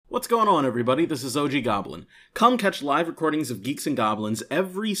What's going on, everybody? This is OG Goblin. Come catch live recordings of Geeks and Goblins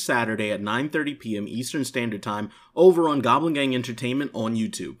every Saturday at 9:30 p.m. Eastern Standard Time over on Goblin Gang Entertainment on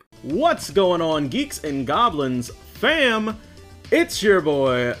YouTube. What's going on, Geeks and Goblins fam? It's your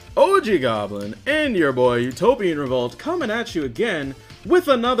boy, OG Goblin, and your boy, Utopian Revolt, coming at you again with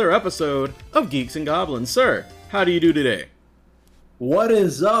another episode of Geeks and Goblins. Sir, how do you do today? What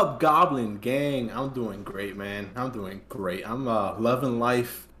is up, Goblin Gang? I'm doing great, man. I'm doing great. I'm loving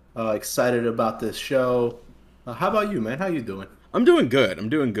life. Excited about this show. How about you, man? How you doing? I'm doing good.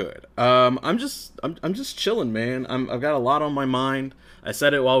 I'm just chilling, man. I've got a lot on my mind. I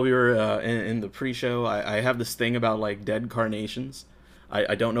said it while we were in the pre-show. I have this thing about like dead carnations.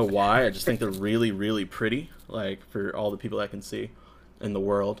 I don't know why. I just think they're really, really pretty. Like for all the people I can see in the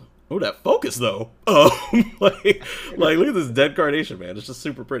world. Oh, that focus though. Like look at this dead carnation, man. It's just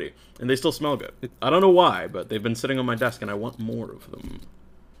super pretty, and they still smell good. I don't know why, but they've been sitting on my desk, and I want more of them.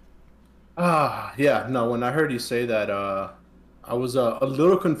 Yeah, no, when I heard you say that, I was a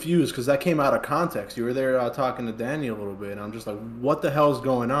little confused because that came out of context. You were there talking to Danny a little bit, and I'm just like, what the hell's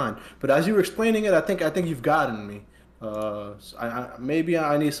going on? But as you were explaining it, I think you've gotten me. Maybe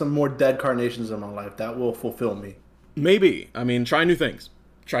I need some more dead carnations in my life. That will fulfill me. Maybe. I mean, try new things.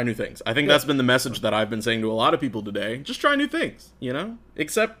 Try new things. I think that's been the message that I've been saying to a lot of people today. Just try new things, you know?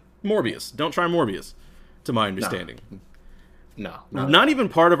 Except Morbius. Don't try Morbius, to my understanding. No. Not even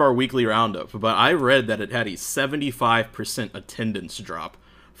part of our weekly roundup, but I read that it had a 75% attendance drop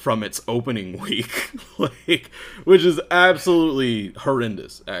from its opening week, which is absolutely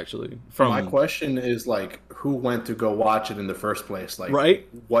horrendous, actually. My question is, like, who went to go watch it in the first place? Like, right?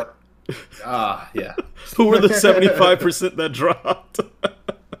 What? Yeah. Who were the 75% that dropped?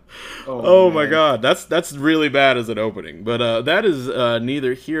 Oh my god, that's really bad as an opening, but that is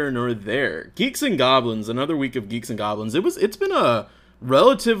neither here nor there. Geeks and Goblins, another week of Geeks and Goblins. It's been a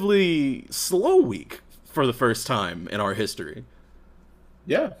relatively slow week for the first time in our history.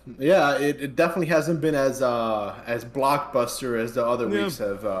 Yeah, it definitely hasn't been as blockbuster as the other weeks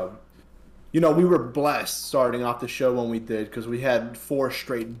have. We were blessed starting off the show when we did because we had 4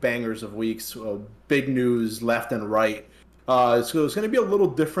 straight bangers of weeks, big news left and right. So it's going to be a little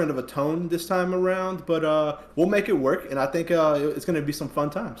different of a tone this time around, but we'll make it work, and I think it's going to be some fun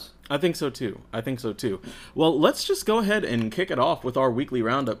times. I think so too. Well, let's just go ahead and kick it off with our weekly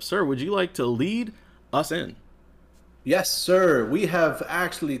roundup. Sir, would you like to lead us in? Yes, sir. We have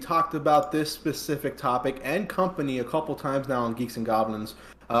actually talked about this specific topic and company a couple times now on Geeks and Goblins.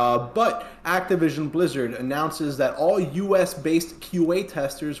 But Activision Blizzard announces that all US-based QA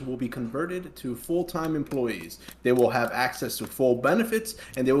testers will be converted to full-time employees. They will have access to full benefits,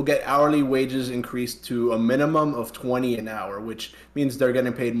 and they will get hourly wages increased to a minimum of $20 an hour, which means they're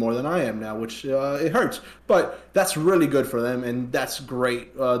getting paid more than I am now, which it hurts. But that's really good for them, and that's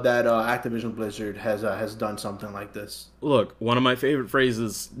great that Activision Blizzard has done something like this. Look, one of my favorite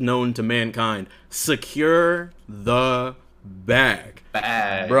phrases known to mankind: secure the bag.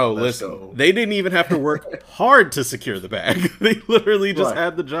 Bro, listen, they didn't even have to work hard to secure the bag. They literally just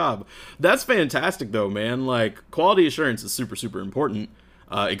had the job. That's fantastic though, man. Like, quality assurance is super, super important,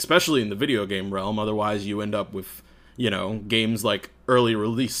 especially in the video game realm. Otherwise you end up with, games like early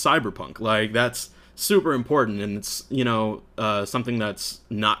release Cyberpunk. Like, that's super important, and it's, something that's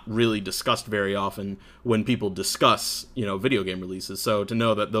not really discussed very often when people discuss, video game releases. So to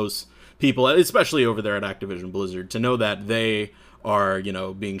know that those people, especially over there at Activision Blizzard, to know that they are,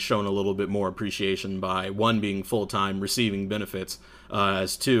 being shown a little bit more appreciation by, 1, being full-time, receiving benefits,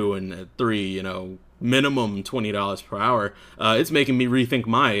 as 2, and 3, minimum $20 per hour, it's making me rethink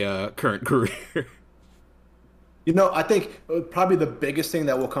my current career. I think probably the biggest thing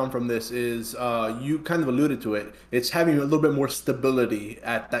that will come from this is, you kind of alluded to it, it's having a little bit more stability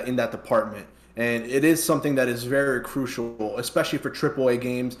in that department. And it is something that is very crucial, especially for AAA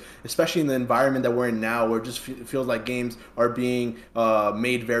games, especially in the environment that we're in now, where it just feels like games are being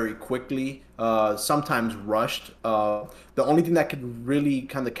made very quickly, sometimes rushed. The only thing that could really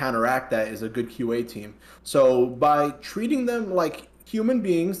kind of counteract that is a good QA team. So by treating them like human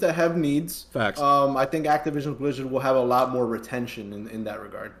beings that have needs, Facts. I think Activision Blizzard will have a lot more retention in that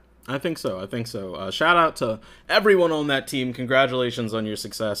regard. I think so. Shout out to everyone on that team. Congratulations on your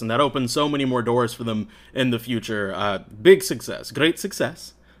success. And that opens so many more doors for them in the future. Big success. Great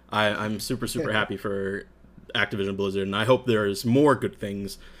success. I'm super, super happy for Activision Blizzard. And I hope there's more good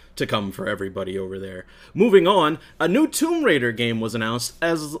things to come for everybody over there. Moving on, a new Tomb Raider game was announced,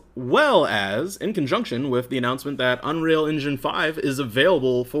 as well as in conjunction with the announcement that Unreal Engine 5 is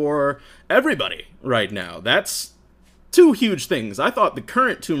available for everybody right now. That's 2 huge things. I thought the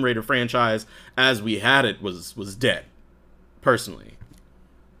current Tomb Raider franchise, as we had it, was dead, personally.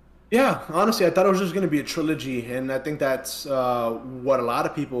 Yeah, honestly, I thought it was just going to be a trilogy, and I think that's what a lot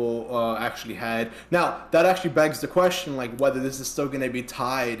of people actually had. Now, that actually begs the question, like whether this is still going to be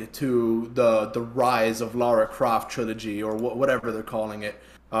tied to the rise of Lara Croft trilogy or whatever they're calling it.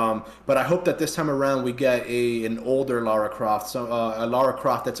 But I hope that this time around we get an older Lara Croft, so a Lara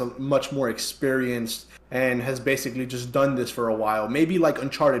Croft that's much more experienced and has basically just done this for a while. Maybe like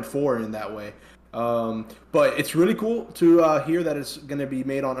Uncharted 4 in that way. But it's really cool to hear that it's going to be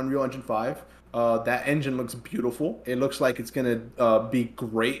made on Unreal Engine 5. That engine looks beautiful. It looks like it's going to be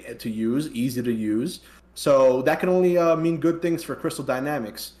great to use, easy to use. So that can only mean good things for Crystal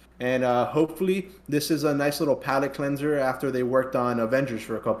Dynamics. And hopefully this is a nice little palate cleanser after they worked on Avengers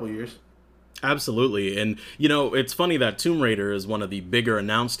for a couple years. Absolutely. And, you know, it's funny that Tomb Raider is one of the bigger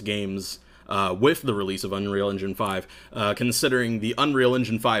announced games with the release of Unreal Engine 5, considering the Unreal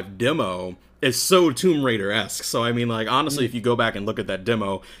Engine 5 demo is so Tomb Raider-esque. So, I mean, like, honestly, if you go back and look at that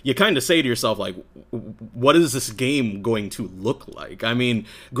demo, you kind of say to yourself, like, what is this game going to look like? I mean,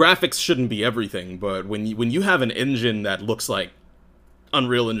 graphics shouldn't be everything, but when you have an engine that looks like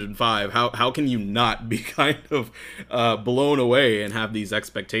Unreal Engine 5, how can you not be kind of blown away and have these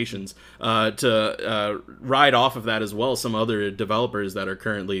expectations? To ride off of that as well, some other developers that are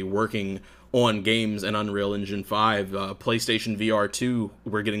currently working on games in Unreal Engine 5, PlayStation VR 2,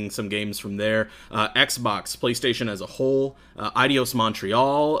 we're getting some games from there, Xbox, PlayStation as a whole, Eidos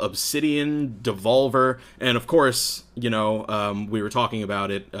Montreal, Obsidian, Devolver, and of course, you know, we were talking about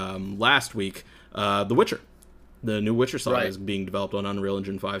it last week, The Witcher. The new Witcher saga is being developed on Unreal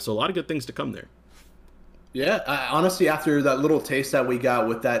Engine 5, so a lot of good things to come there. Yeah, honestly, after that little taste that we got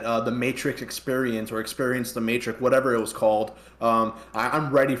with that the Matrix experience or Experience the Matrix, whatever it was called, I'm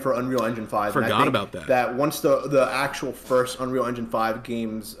ready for Unreal Engine 5. Forgot about that. That once the actual first Unreal Engine 5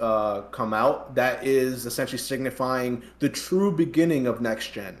 games come out, that is essentially signifying the true beginning of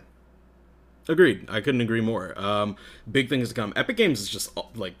next gen. Agreed. I couldn't agree more. Big things to come. Epic Games is just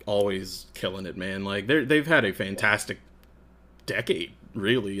like always killing it, man. Like they've had a fantastic decade,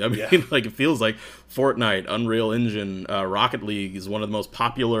 really. I mean, like it feels like Fortnite, Unreal Engine, Rocket League is one of the most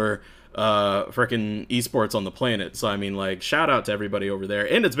popular freaking esports on the planet. So I mean, like shout out to everybody over there.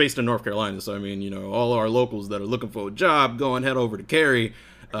 And it's based in North Carolina, so I mean, you know, all our locals that are looking for a job, go and head over to Cary.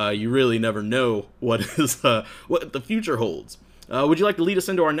 You really never know what what the future holds. Would you like to lead us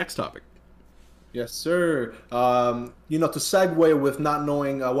into our next topic? Yes, sir. You know, to segue with not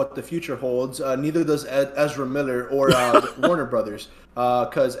knowing what the future holds, neither does Ezra Miller or Warner Brothers,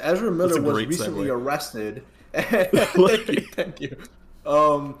 because Ezra Miller was recently arrested. Thank you.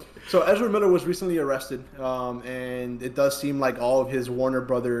 So Ezra Miller was recently arrested, and it does seem like all of his Warner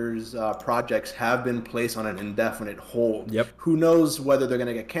Brothers projects have been placed on an indefinite hold. Yep. Who knows whether they're going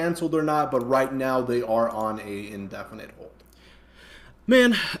to get canceled or not, but right now they are on a indefinite hold.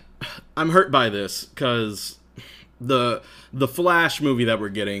 Man, I'm hurt by this because the Flash movie that we're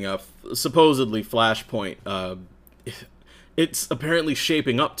getting, supposedly Flashpoint, it's apparently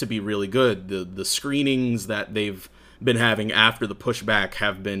shaping up to be really good. The screenings that they've been having after the pushback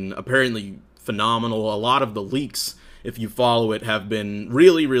have been apparently phenomenal. A lot of the leaks, if you follow it, have been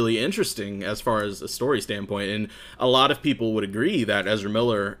really, really interesting as far as a story standpoint. And a lot of people would agree that Ezra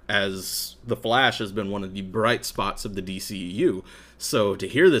Miller as the Flash has been one of the bright spots of the DCEU. So to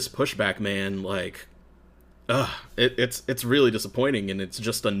hear this pushback, man, like, it's really disappointing, and it's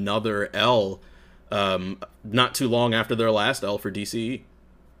just another L, not too long after their last L for DCE.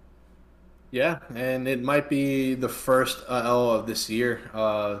 Yeah, and it might be the first L of this year,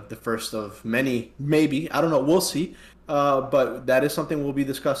 the first of many, maybe. I don't know. We'll see. But that is something we'll be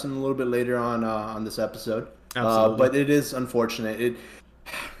discussing a little bit later on this episode. Absolutely. But it is unfortunate.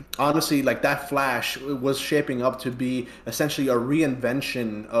 Honestly, like that Flash was shaping up to be essentially a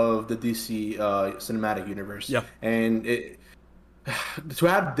reinvention of the DC cinematic universe. Yeah. And to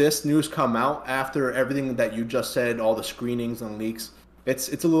have this news come out after everything that you just said, all the screenings and leaks,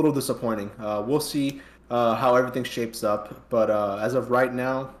 it's a little disappointing. We'll see how everything shapes up, but as of right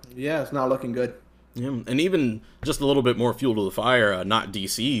now, yeah, it's not looking good. Yeah, and even just a little bit more fuel to the fire, not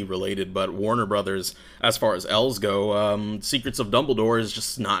DC related, but Warner Brothers, as far as L's go, Secrets of Dumbledore is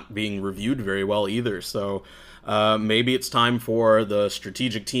just not being reviewed very well either. So maybe it's time for the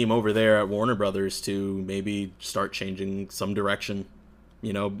strategic team over there at Warner Brothers to maybe start changing some direction.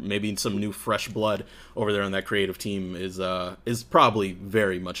 You know, maybe some new fresh blood over there on that creative team is probably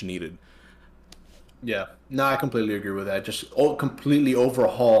very much needed. Yeah, no, I completely agree with that. Just completely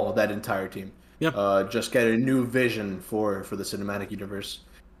overhaul that entire team. Yeah. Just get a new vision for the cinematic universe.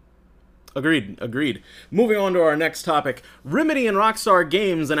 Agreed. Moving on to our next topic, Remedy and Rockstar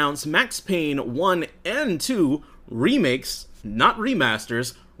Games announced Max Payne 1 and 2 remakes, not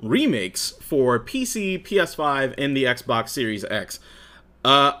remasters, remakes for PC, PS5, and the Xbox Series X.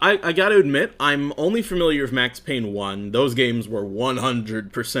 I gotta admit, I'm only familiar with Max Payne 1. Those games were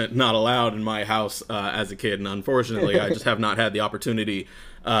 100% not allowed in my house as a kid, and unfortunately, I just have not had the opportunity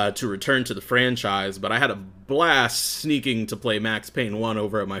to return to the franchise. But I had a blast sneaking to play Max Payne 1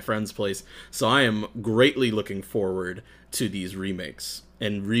 over at my friend's place, so I am greatly looking forward to these remakes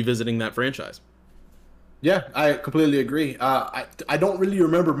and revisiting that franchise. Yeah, I completely agree. I don't really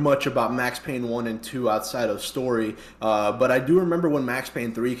remember much about Max Payne 1 and 2 outside of story, but I do remember when Max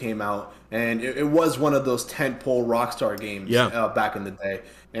Payne 3 came out, and it was one of those tentpole Rockstar games back in the day.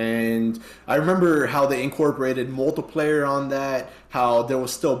 And I remember how they incorporated multiplayer on that, how there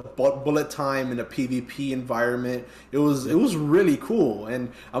was still bullet time in a PvP environment. It was really cool, and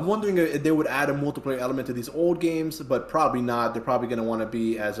I'm wondering if they would add a multiplayer element to these old games, but probably not. They're probably going to want to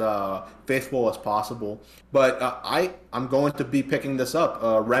be as faithful as possible. But I'm going to be picking this up.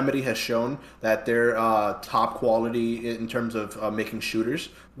 Remedy has shown that they're top quality in terms of making shooters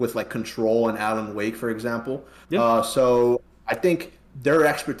with like Control and Alan Wake, for example. Yeah. So I think their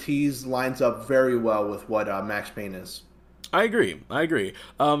expertise lines up very well with what Max Payne is. I agree.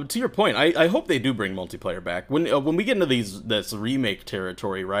 To your point, I hope they do bring multiplayer back. When we get into this remake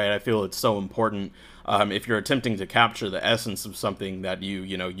territory, right? I feel it's so important. If you're attempting to capture the essence of something that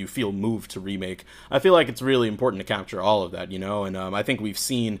you feel moved to remake, I feel like it's really important to capture all of that, And I think we've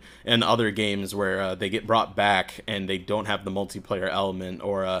seen in other games where they get brought back and they don't have the multiplayer element,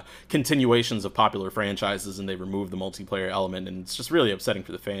 or continuations of popular franchises and they remove the multiplayer element, and it's just really upsetting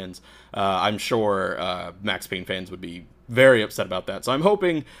for the fans. I'm sure Max Payne fans would be very upset about that. So I'm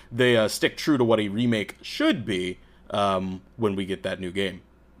hoping they stick true to what a remake should be when we get that new game.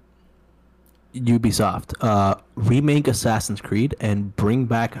 Ubisoft, remake Assassin's Creed and bring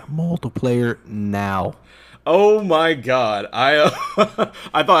back multiplayer now. Oh my god. I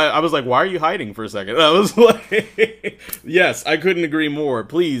was like, why are you hiding for a second? I was like, yes, I couldn't agree more.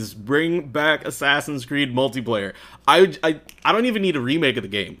 Please bring back Assassin's Creed multiplayer. I don't even need a remake of the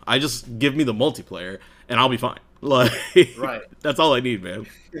game. I just give me the multiplayer and I'll be fine. Like, right. That's all I need, man.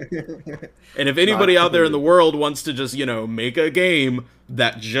 And if anybody out there in the world wants to just, make a game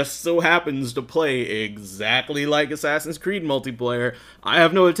that just so happens to play exactly like Assassin's Creed multiplayer, I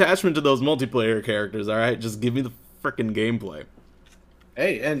have no attachment to those multiplayer characters, all right? Just give me the frickin' gameplay.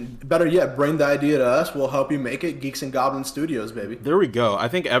 Hey, and better yet, bring the idea to us. We'll help you make it. Geeks and Goblins Studios, baby. There we go. I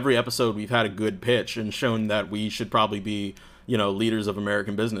think every episode we've had a good pitch and shown that we should probably be leaders of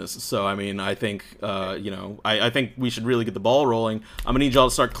American business. So, I mean, I think, I think we should really get the ball rolling. I'm going to need y'all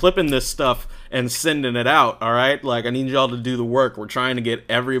to start clipping this stuff and sending it out, all right? Like, I need y'all to do the work. We're trying to get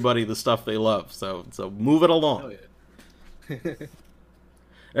everybody the stuff they love. So move it along. Hell yeah.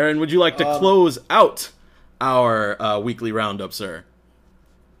 Aaron, would you like to close out our weekly roundup, sir?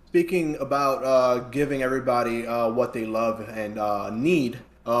 Speaking about giving everybody what they love and need,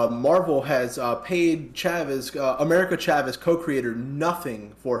 Marvel has paid America Chavez, co-creator,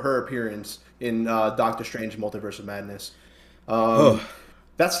 nothing for her appearance in Doctor Strange Multiverse of Madness.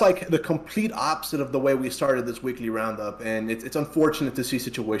 That's like the complete opposite of the way we started this weekly roundup, and it's unfortunate to see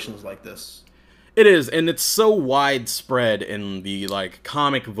situations like this. It is, and it's so widespread in the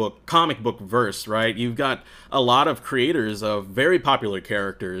comic book verse, right? You've got a lot of creators of very popular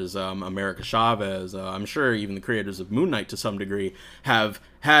characters. America Chavez, I'm sure even the creators of Moon Knight to some degree have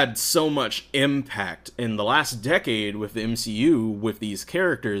had so much impact in the last decade with the MCU with these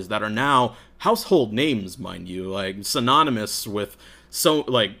characters that are now household names, mind you, like synonymous with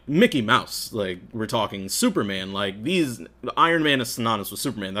Mickey Mouse, we're talking Superman, Iron Man is synonymous with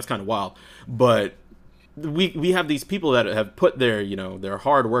Superman. That's kind of wild, but we have these people that have put their their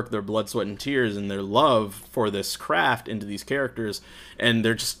hard work, their blood, sweat, and tears, and their love for this craft into these characters, and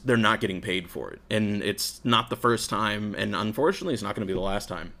they're not getting paid for it. And it's not the first time, and unfortunately, it's not going to be the last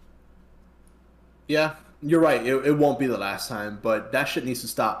time. Yeah. You're right. It won't be the last time, but that shit needs to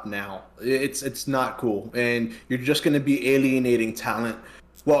stop now. It's not cool, and you're just going to be alienating talent.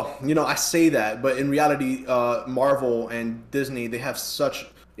 Well, I say that, but in reality, Marvel and Disney, they have such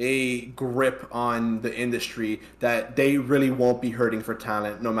a grip on the industry that they really won't be hurting for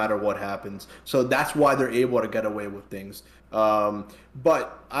talent no matter what happens. So that's why they're able to get away with things.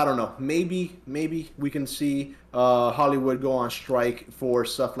 But I don't know. Maybe we can see Hollywood go on strike for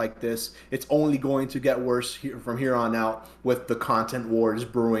stuff like this. It's only going to get worse from here on out with the content wars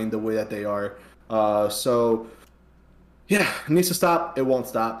brewing the way that they are. So Yeah, it needs to stop. It won't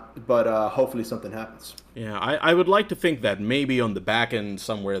stop, but hopefully something happens. Yeah, I would like to think that maybe on the back end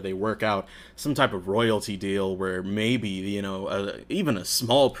somewhere they work out some type of royalty deal where maybe, even a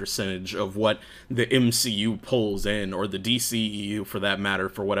small percentage of what the MCU pulls in, or the DCEU for that matter,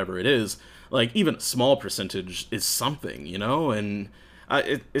 for whatever it is, like even a small percentage is something, and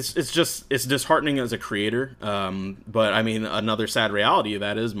it's disheartening as a creator. But I mean, another sad reality of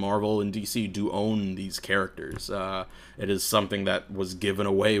that is Marvel and DC do own these characters. It is something that was given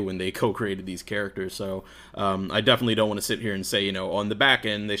away when they co-created these characters. So I definitely don't want to sit here and say, on the back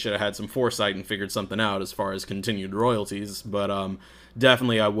end they should have had some foresight and figured something out as far as continued royalties. But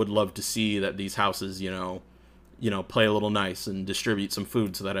definitely I would love to see that these houses, play a little nice and distribute some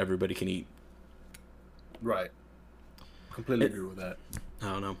food so that everybody can eat. Right. Completely agree with that.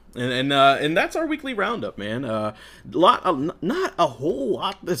 I don't know, and that's our weekly roundup, man. Not a whole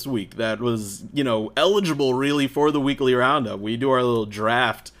lot this week that was eligible really for the weekly roundup. We do our little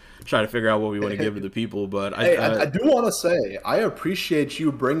draft, try to figure out what we want to give to the people. But I do want to say I appreciate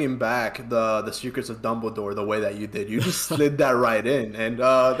you bringing back the Secrets of Dumbledore the way that you did. You just slid that right in, and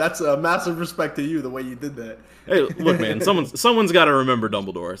that's a massive respect to you the way you did that. Hey, look, man, someone's got to remember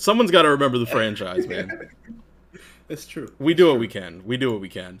Dumbledore. Someone's got to remember the franchise, man. It's true. We do what we can. We do what we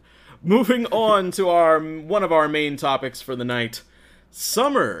can. Moving on to one of our main topics for the night,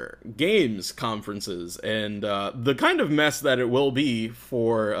 summer games conferences, and the kind of mess that it will be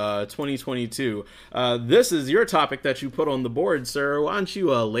for 2022. This is your topic that you put on the board, sir. Why don't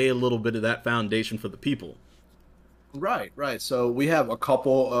you lay a little bit of that foundation for the people? Right. So we have a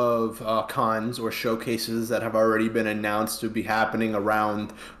couple of cons or showcases that have already been announced to be happening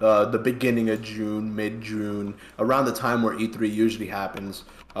around the beginning of June, mid-June, around the time where E3 usually happens.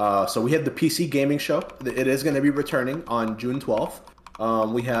 So we have the PC gaming show. It is going to be returning on June 12th.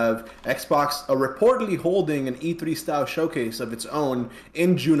 We have Xbox reportedly holding an E3 style showcase of its own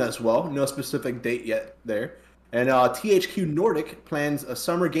in June as well. No specific date yet there. And THQ Nordic plans a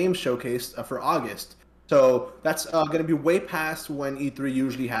summer games showcase for August. So that's going to be way past when E3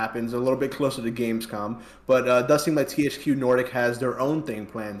 usually happens, a little bit closer to Gamescom. But it does seem like THQ Nordic has their own thing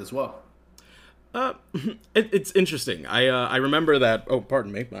planned as well. It's interesting. I remember that. Oh,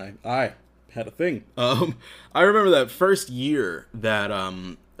 pardon me, my eye had a thing. I remember that first year that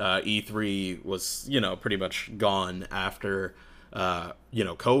E3 was pretty much gone after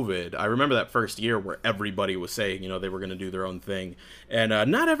COVID. I remember that first year where everybody was saying they were going to do their own thing, and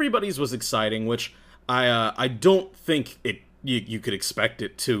not everybody's was exciting, which I don't think you could expect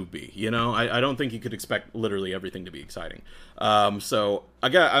it to be. I don't think you could expect literally everything to be exciting. So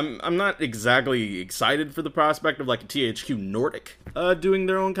I'm not exactly excited for the prospect of like a THQ Nordic doing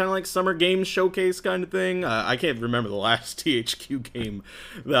their own kind of like summer games showcase kind of thing. I can't remember the last THQ game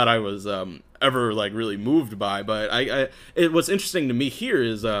that I was ever like really moved by, but what's interesting to me here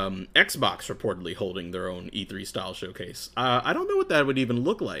is Xbox reportedly holding their own E3 style showcase. I don't know what that would even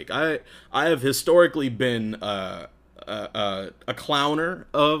look like. I have historically been a clowner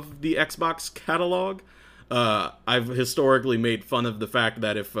of the Xbox catalog. I've historically made fun of the fact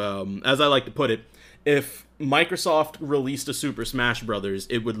that if, as I like to put it, if Microsoft released a Super Smash Brothers,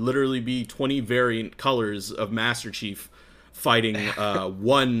 it would literally be 20 variant colors of Master Chief fighting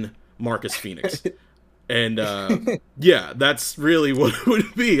one Marcus Phoenix. And yeah, that's really what it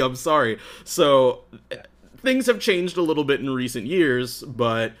would be. I'm sorry. So things have changed a little bit in recent years,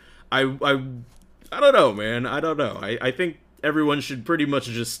 but I don't know, man. I don't know. I think everyone should pretty much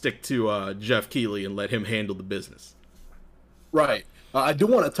just stick to Jeff Keighley and let him handle the business. Right. I do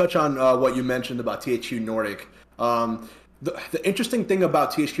want to touch on what you mentioned about THQ Nordic. The interesting thing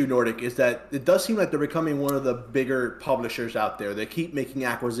about THQ Nordic is that it does seem like they're becoming one of the bigger publishers out there. They keep making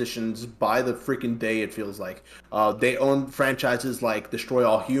acquisitions by the freaking day, it feels like. They own franchises like Destroy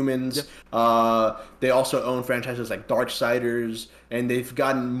All Humans. Yep. They also own franchises like Darksiders, and they've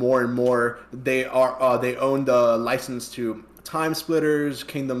gotten more and more. They own the license to Time Splitters,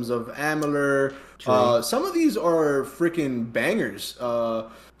 Kingdoms of Amalur. Some of these are freaking bangers.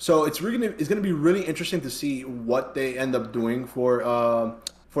 So it's going to be really interesting to see what they end up doing for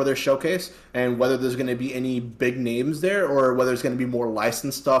their showcase, and whether there's going to be any big names there, or whether it's going to be more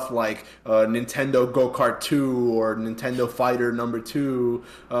licensed stuff like Nintendo Go-Kart 2 or Nintendo Fighter number 2.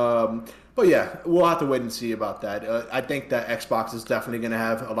 But yeah, we'll have to wait and see about that. I think that Xbox is definitely going to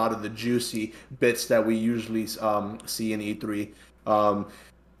have a lot of the juicy bits that we usually see in E3.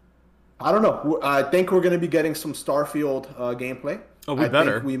 I don't know. I think we're going to be getting some Starfield gameplay. Oh, we better.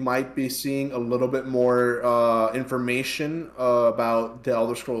 I think we might be seeing a little bit more information about The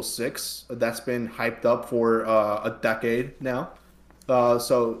Elder Scrolls 6. That's been hyped up for a decade now.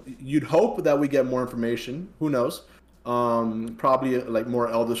 So you'd hope that we get more information. Who knows? Probably like more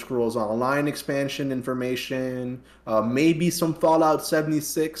Elder Scrolls Online expansion information, maybe some Fallout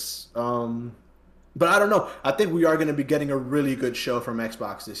 76. But I don't know. I think we are going to be getting a really good show from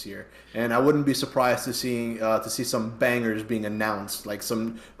Xbox this year, and I wouldn't be surprised to see some bangers being announced, like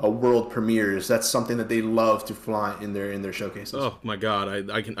some world premieres. That's something that they love to flaunt in their showcases. Oh my god,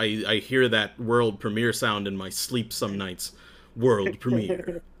 I hear that world premiere sound in my sleep some nights. World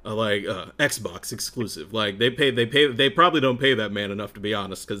premiere. Xbox exclusive. Like they probably don't pay that man enough, to be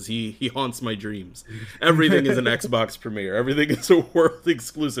honest, because he haunts my dreams. Everything is an Xbox premiere. Everything is a world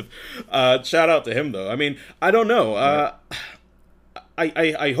exclusive. Shout out to him though. I mean, I don't know.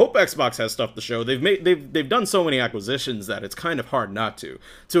 I hope Xbox has stuff to show. They've done so many acquisitions that it's kind of hard not to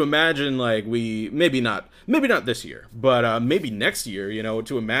imagine, like, we maybe not this year, but maybe next year, you know,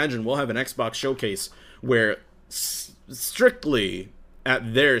 to imagine we'll have an Xbox showcase where strictly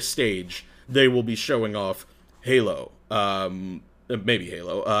at their stage they will be showing off Halo, Halo,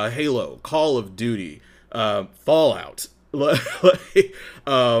 Call of Duty, Fallout.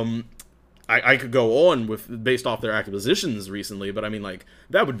 I could go on with based off their acquisitions recently, but I mean, like,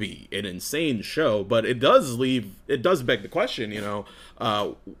 that would be an insane show. But it does beg the question, you know,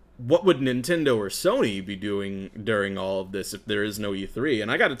 what would Nintendo or Sony be doing during all of this if there is no E3? And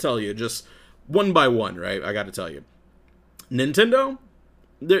I got to tell you, just one by one, right? I got to tell you, Nintendo,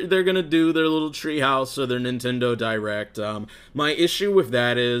 they're gonna do their little treehouse or their Nintendo Direct. My issue with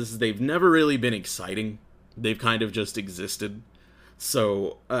that is they've never really been exciting. They've kind of just existed.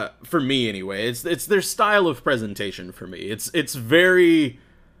 So for me anyway, it's their style of presentation for me. It's very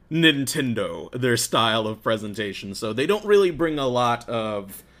Nintendo, their style of presentation. So they don't really bring a lot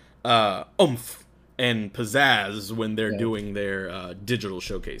of oomph and pizzazz when they're doing their digital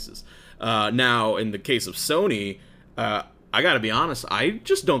showcases. Now, in the case of Sony, I gotta be honest, I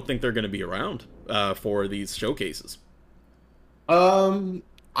just don't think they're gonna be around for these showcases.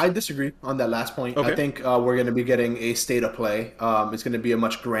 I disagree on that last point. Okay. I think we're going to be getting a state of play. It's going to be a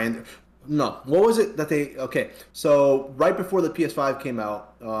much grander. No, what was it that they? Okay, so right before the PS5 came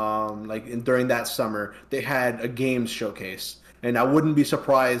out, during that summer, they had a games showcase, and I wouldn't be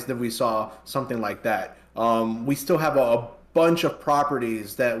surprised if we saw something like that. We still have a bunch of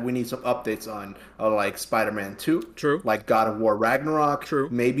properties that we need some updates on, like Spider-Man 2, True, like God of War Ragnarok, true,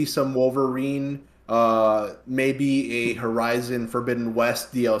 maybe some Wolverine. Maybe a Horizon Forbidden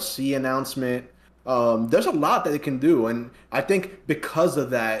West DLC announcement. There's a lot that they can do, and I think because of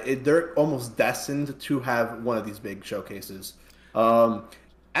that, they're almost destined to have one of these big showcases.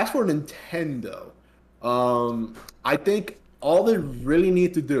 As for Nintendo, I think all they really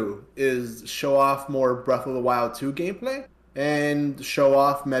need to do is show off more Breath of the Wild 2 gameplay and show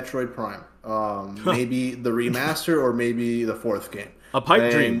off Metroid Prime. Maybe the remaster or maybe the fourth game. A pipe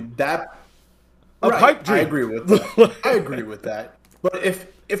dream. Pipe dream. I agree with that. I agree with that. But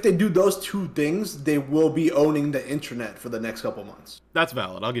if they do those two things, they will be owning the internet for the next couple months. That's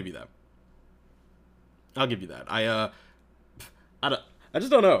valid. I'll give you that. I just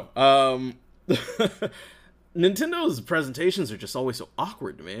don't know. Nintendo's presentations are just always so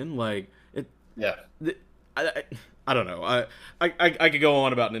awkward, man. Like I don't know. I could go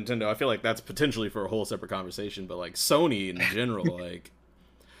on about Nintendo. I feel like that's potentially for a whole separate conversation. But like Sony in general, like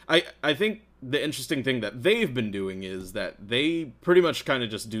I think the interesting thing that they've been doing is that they pretty much kind of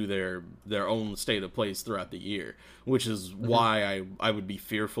just do their own state of plays throughout the year, which is why I would be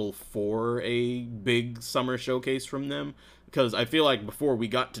fearful for a big summer showcase from them, because I feel like before we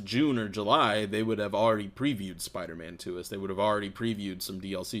got to June or July, they would have already previewed Spider-Man to us. They would have already previewed some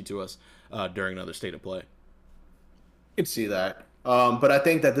DLC to us during another state of play. I can see that. But I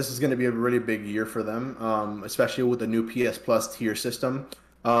think that this is going to be a really big year for them, especially with the new PS Plus tier system.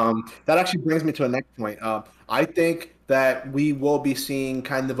 That actually brings me to a next point. I think that we will be seeing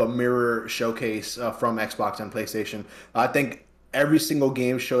kind of a mirror showcase from Xbox and PlayStation. I think every single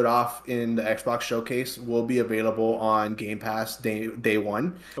game showed off in the Xbox showcase will be available on Game Pass day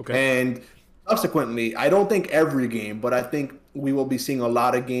one. Okay. And subsequently, I don't think every game, but I think we will be seeing a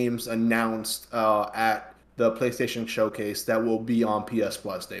lot of games announced at the PlayStation showcase that will be on PS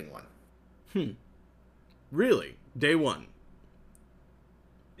Plus day one. Really? Day one?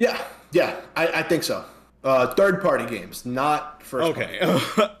 Yeah, I think so. Third-party games, not first-party.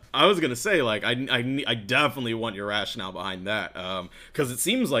 Okay. I was gonna say, like, I definitely want your rationale behind that, because it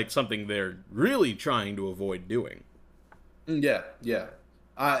seems like something they're really trying to avoid doing. Yeah.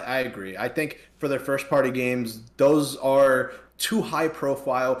 I agree. I think for their first-party games, those are too high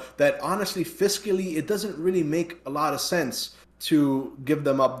profile that honestly, fiscally, it doesn't really make a lot of sense to give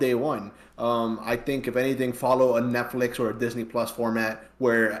them up day one. I think if anything, follow a Netflix or a Disney Plus format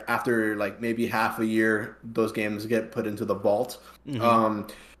where after like maybe half a year, those games get put into the vault.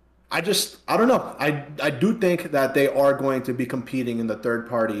 I don't know. I do think that they are going to be competing in the third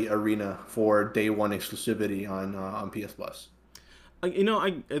party arena for day one exclusivity on PS Plus.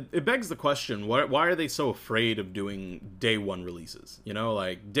 It begs the question: why are they so afraid of doing day one releases?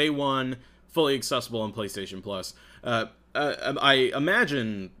 Like day one, fully accessible on PlayStation Plus. I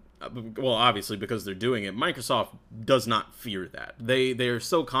imagine, well, obviously because they're doing it, Microsoft does not fear that. They are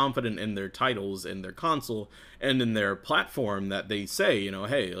so confident in their titles and their console and in their platform that they say,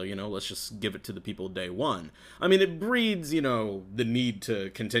 hey, let's just give it to the people day one. I mean, it breeds, the need to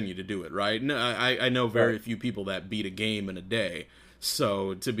continue to do it, right? No, I know very few people that beat a game in a day.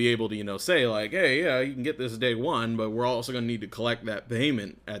 So to be able to, say like, hey, yeah, you can get this day one, but we're also going to need to collect that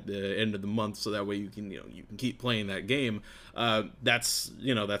payment at the end of the month, so that way you can, you can keep playing that game. That's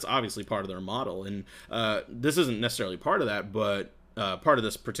obviously part of their model, and this isn't necessarily part of that, but part of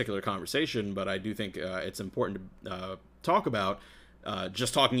this particular conversation. But I do think it's important to talk about,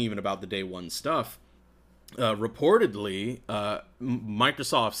 just talking even about the day one stuff. Reportedly,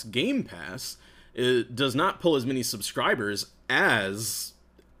 Microsoft's Game Pass does not pull as many subscribers as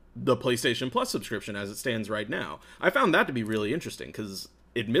the PlayStation Plus subscription as it stands right now. I found that to be really interesting because,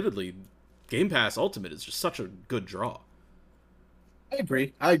 admittedly, Game Pass Ultimate is just such a good draw. I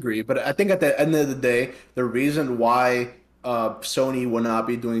agree. But I think at the end of the day, the reason why Sony will not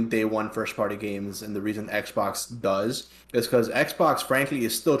be doing day one first party games and the reason Xbox does is because Xbox, frankly,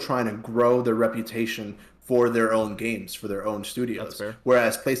 is still trying to grow their reputation for their own games, for their own studios. That's fair.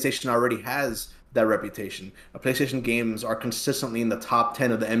 Whereas PlayStation already has that reputation. PlayStation games are consistently in the top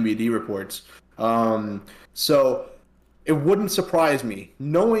 10 of the NBD reports. So it wouldn't surprise me,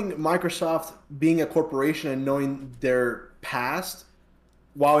 knowing Microsoft being a corporation and knowing their past,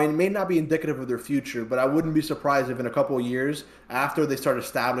 while it may not be indicative of their future, but I wouldn't be surprised if in a couple of years, after they start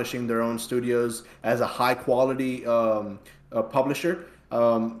establishing their own studios as a high quality publisher,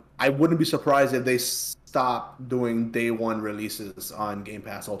 I wouldn't be surprised if they stop doing day one releases on Game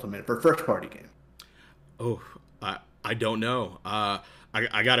Pass Ultimate for first party games. Oh, I don't know.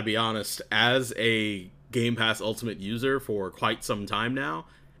 I gotta be honest, as a Game Pass Ultimate user for quite some time now,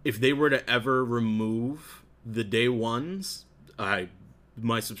 if they were to ever remove the day ones,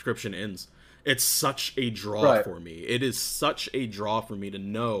 my subscription ends. It's such a draw for me. It is such a draw for me to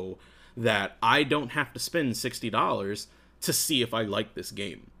know that I don't have to spend $60 to see if I like this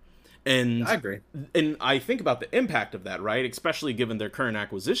game. And I agree. And I think about the impact of that, right? Especially given their current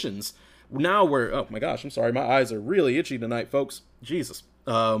acquisitions. Now we're, oh my gosh, I'm sorry, my eyes are really itchy tonight, folks. Jesus.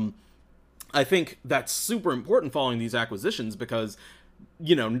 I think that's super important following these acquisitions because,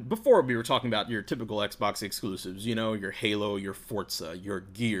 before we were talking about your typical Xbox exclusives, your Halo, your Forza, your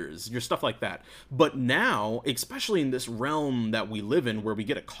Gears, your stuff like that. But now, especially in this realm that we live in where we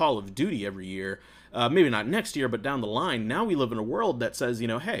get a Call of Duty every year, maybe not next year, but down the line, now we live in a world that says,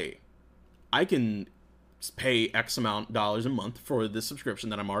 hey, I can pay X amount dollars a month for this subscription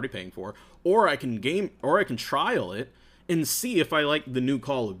that I'm already paying for, or I can trial it and see if I like the new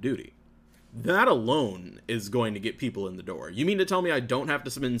Call of Duty. That alone is going to get people in the door. You mean to tell me I don't have to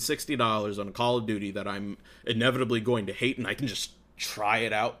spend $60 on a Call of Duty that I'm inevitably going to hate and I can just try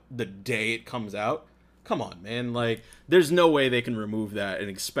it out the day it comes out? Come on, man. Like, there's no way they can remove that and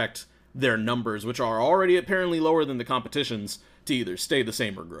expect their numbers, which are already apparently lower than the competition's, to either stay the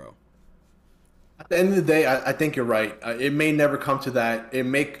same or grow. At the end of the day, I think you're right. It may never come to that. It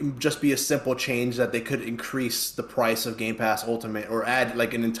may just be a simple change that they could increase the price of Game Pass Ultimate or add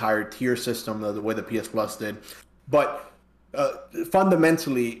like an entire tier system the way the PS Plus did. But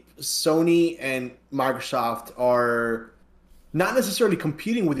fundamentally, Sony and Microsoft are not necessarily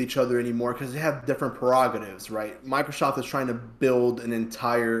competing with each other anymore because they have different prerogatives, right? Microsoft is trying to build an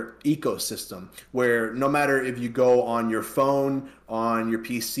entire ecosystem where no matter if you go on your phone, on your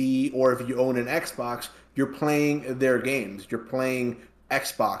PC, or if you own an Xbox, you're playing their games. You're playing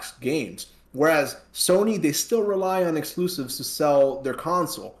Xbox games. Whereas Sony, they still rely on exclusives to sell their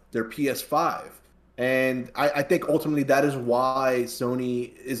console, their PS5. And I think ultimately that is why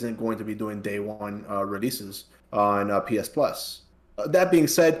Sony isn't going to be doing day one releases on PS Plus. That being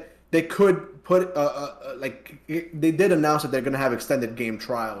said, they could put they did announce that they're going to have extended game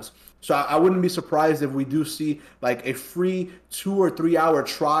trials. So I wouldn't be surprised if we do see like a free 2 or 3 hour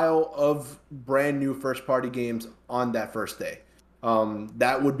trial of brand new first party games on that first day.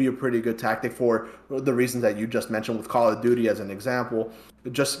 That would be a pretty good tactic for the reasons that you just mentioned with Call of Duty as an example.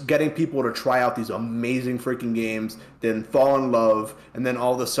 Just getting people to try out these amazing freaking games, then fall in love, and then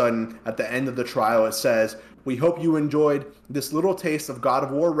all of a sudden, at the end of the trial, it says, "We hope you enjoyed this little taste of God of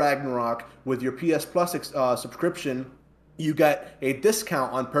War Ragnarok with your PS Plus subscription. You get a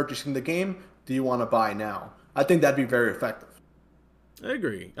discount on purchasing the game. Do you want to buy now?" I think that'd be very effective. I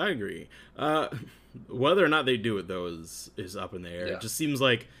agree. Whether or not they do it though is up in the air. Yeah. It just seems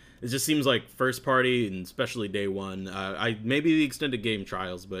like first party, and especially day one. I maybe the extended game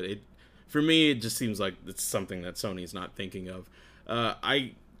trials, but for me it just seems like it's something that Sony's not thinking of.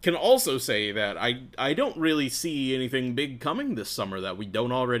 I can also say that I don't really see anything big coming this summer that we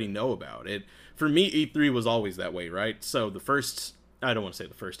don't already know about. For me, E3 was always that way, right? So I don't want to say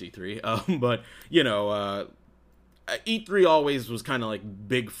the first E3, but E3 always was kind of like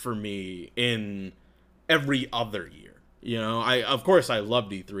big for me in every other year. Of course I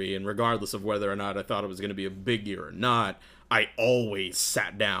loved E3, and regardless of whether or not I thought it was going to be a big year or not, I always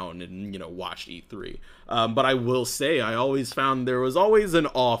sat down and, watched E3. But I will say, I always found there was always an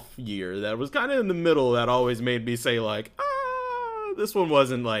off year that was kind of in the middle that always made me say, like, this one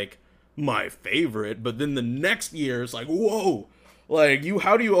wasn't, like, my favorite. But then the next year, it's like, whoa, like,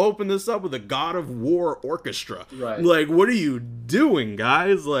 how do you open this up with a God of War orchestra? Right. Like, what are you doing,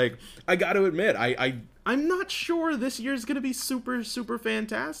 guys? Like, I got to admit, I'm not sure this year's going to be super, super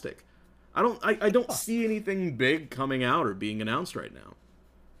fantastic. I don't see anything big coming out or being announced right now.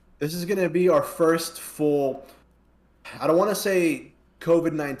 This is going to be our first full, I don't want to say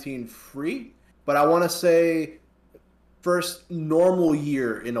COVID-19 free, but I want to say first normal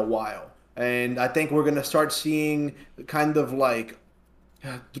year in a while. And I think we're going to start seeing kind of like,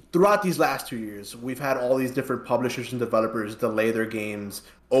 throughout these last 2 years, we've had all these different publishers and developers delay their games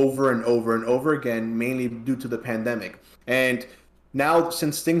over and over and over again, mainly due to the pandemic. And now,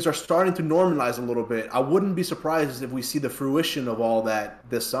 since things are starting to normalize a little bit, I wouldn't be surprised if we see the fruition of all that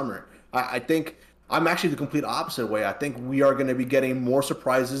this summer. I think I'm actually the complete opposite way. I think we are going to be getting more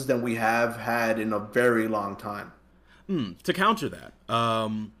surprises than we have had in a very long time. To counter that, I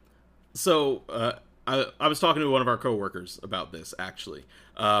was talking to one of our coworkers about this, actually.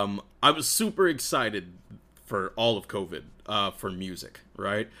 I was super excited for all of COVID for music,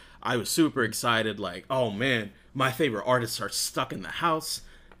 right? I was super excited, like, oh man, my favorite artists are stuck in the house.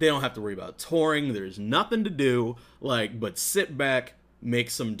 They don't have to worry about touring. There's nothing to do, like, but sit back,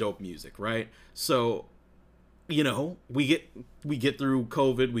 make some dope music, right? So, we get through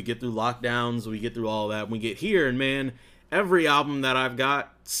COVID, we get through lockdowns, we get through all that. We get here, and man, every album that I've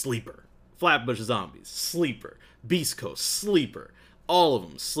got, sleeper. Flatbush Zombies, sleeper. Beast Coast, sleeper. All of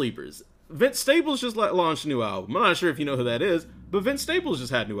them, sleepers. Vince Staples just launched a new album. I'm not sure if you know who that is, but Vince Staples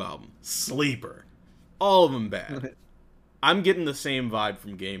just had a new album. Sleeper. All of them bad. I'm getting the same vibe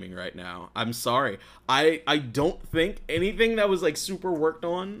from gaming right now. I'm sorry. I don't think anything that was like super worked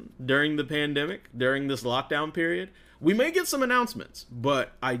on during the pandemic, during this lockdown period, we may get some announcements,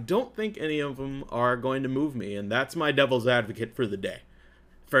 but I don't think any of them are going to move me, and that's my devil's advocate for the day.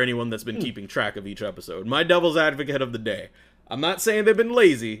 For anyone that's been keeping track of each episode. My devil's advocate of the day. I'm not saying they've been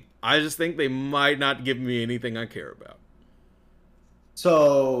lazy. I just think they might not give me anything I care about.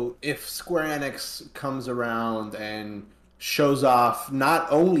 So if Square Enix comes around and shows off not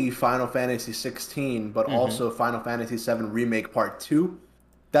only Final Fantasy 16, but also Final Fantasy 7 Remake Part 2,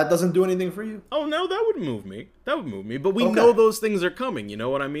 that doesn't do anything for you? Oh, no, that would move me. But we know those things are coming, you know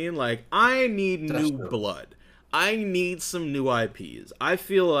what I mean? Like, I need new blood. I need some new IPs. I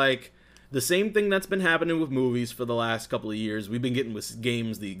feel like the same thing that's been happening with movies for the last couple of years, we've been getting with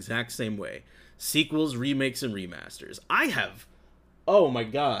games the exact same way. Sequels, remakes, and remasters. Oh my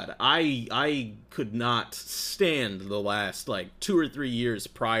god, I could not stand the last, 2 or 3 years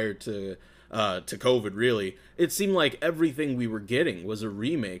prior to COVID, really. It seemed like everything we were getting was a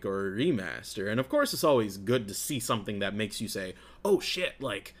remake or a remaster. And of course, it's always good to see something that makes you say, oh shit,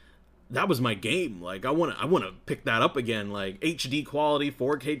 that was my game. Like, I want to pick that up again. Like, HD quality,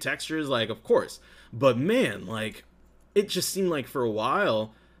 4K textures, of course. But man, it just seemed like for a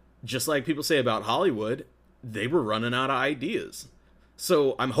while, just like people say about Hollywood, they were running out of ideas.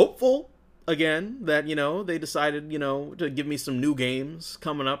 So I'm hopeful, again, that, they decided, to give me some new games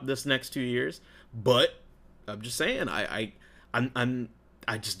coming up this next 2 years. But I'm just saying, I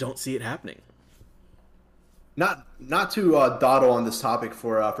just don't see it happening. Not to dawdle on this topic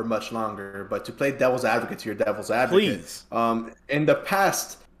for much longer, but to play devil's advocate to your devil's advocate. Please. In the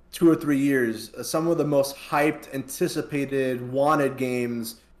past 2 or 3 years, some of the most hyped, anticipated, wanted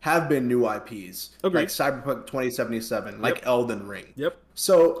games have been new IPs. Agreed. Like Cyberpunk 2077, like Elden Ring. Yep.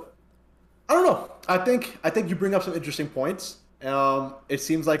 So I don't know. I think you bring up some interesting points. It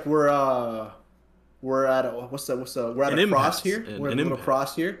seems like we're at a, we're at An a cross impasse. here. We're at a An little impasse.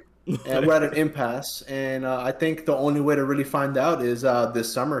 cross here, and we're at an impasse. And I think the only way to really find out is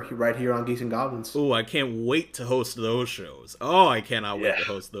this summer, right here on Geeks and Goblins. Oh, I can't wait to host those shows. Oh, I cannot wait to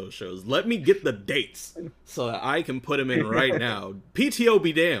host those shows. Let me get the dates so that I can put them in right now. PTO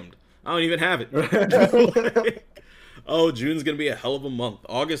be damned. I don't even have it. Oh, June's gonna be a hell of a month.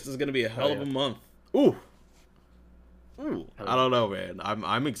 August is gonna be a hell of a month. Ooh. I don't know, man.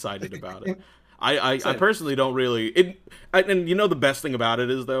 I'm excited about it. I personally don't really. And you know the best thing about it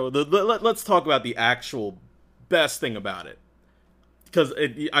is though. Let's talk about the actual best thing about it. Because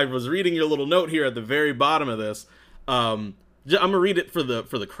I was reading your little note here at the very bottom of this. I'm gonna read it for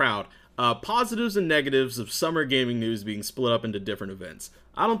the crowd. Positives and negatives of summer gaming news being split up into different events.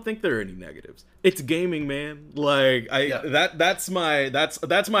 I don't think there are any negatives. It's gaming, man. Like that's my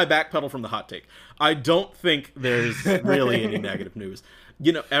backpedal from the hot take. I don't think there's really any negative news.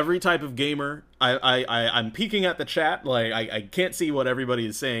 You know, every type of gamer. I'm peeking at the chat. Like I can't see what everybody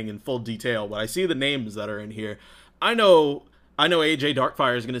is saying in full detail, but I see the names that are in here. I know AJ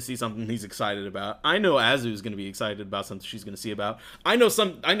Darkfire is going to see something he's excited about. I know Azu is going to be excited about something she's going to see about. I know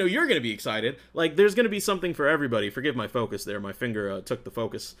you're going to be excited. Like, there's going to be something for everybody. Forgive my focus there. My finger took the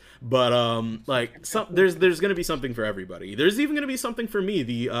focus. But, there's going to be something for everybody. There's even going to be something for me,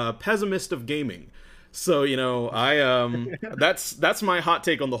 the pessimist of gaming. So, you know, that's my hot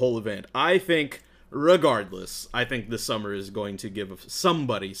take on the whole event. I think, regardless, I think this summer is going to give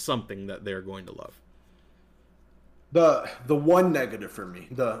somebody something that they're going to love. The one negative for me,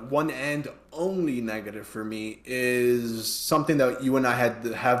 the one and only negative for me, is something that you and I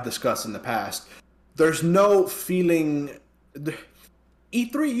have discussed in the past. There's no feeling.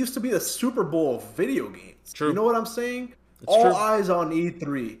 E3 used to be the Super Bowl of video games. True. You know what I'm saying? It's all true. eyes on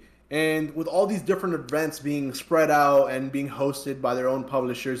E3. And with all these different events being spread out and being hosted by their own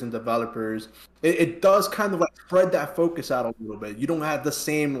publishers and developers, it does kind of like spread that focus out a little bit. You don't have the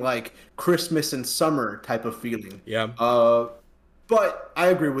same like Christmas and summer type of feeling. Yeah. But I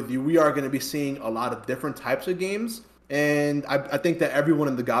agree with you. We are going to be seeing a lot of different types of games. And I think that everyone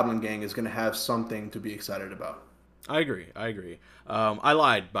in the Goblin Gang is going to have something to be excited about. I agree. I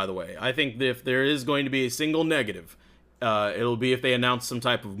lied, by the way. I think that if there is going to be a single negative, it'll be if they announce some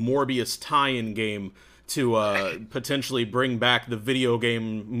type of Morbius tie-in game to potentially bring back the video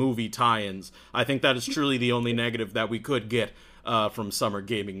game movie tie-ins. I think that is truly the only negative that we could get from summer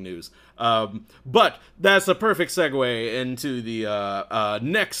gaming news. But that's a perfect segue into the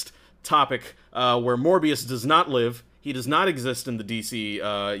next topic where Morbius does not live. He does not exist in the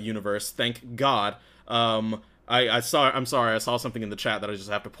DC universe, thank God. I'm sorry, I saw something in the chat that I just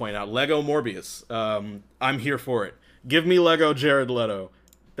have to point out. Lego Morbius. I'm here for it. Give me Lego Jared Leto.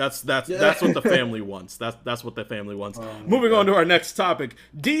 That's what the family wants. That's what the family wants. Moving on to our next topic,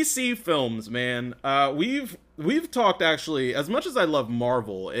 DC films, man. We've talked actually, as much as I love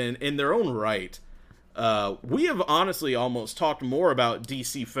Marvel in their own right, we have honestly almost talked more about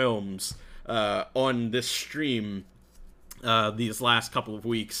DC films on this stream these last couple of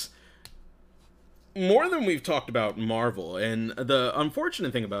weeks. More than we've talked about Marvel, and the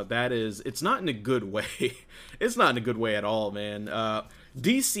unfortunate thing about that is it's not in a good way. It's not in a good way at all, man.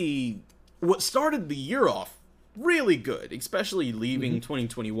 DC, what started the year off really good, especially leaving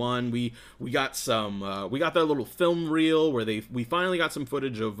 2021. We got some we got that little film reel where we finally got some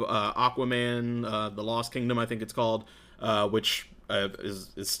footage of Aquaman, the Lost Kingdom, I think it's called, which is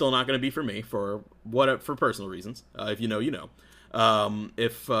still not going to be for me for personal reasons. If you know, you know.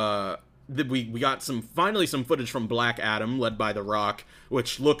 We got finally some footage from Black Adam, led by The Rock,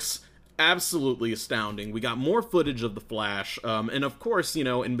 which looks absolutely astounding. We got more footage of The Flash, and of course, you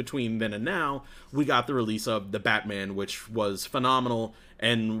know, in between then and now, we got the release of The Batman, which was phenomenal,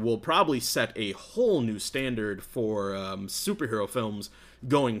 and will probably set a whole new standard for superhero films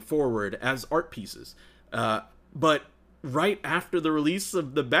going forward as art pieces. But right after the release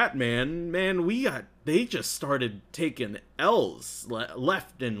of The Batman, man, they just started taking L's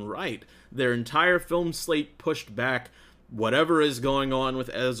left and right. Their entire film slate pushed back. Whatever is going on with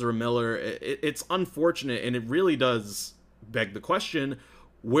Ezra Miller, it's unfortunate, and it really does beg the question,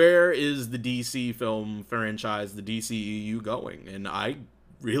 where is the DC film franchise, the DCEU going? And I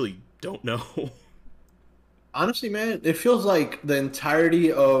really don't know. Honestly, man, it feels like the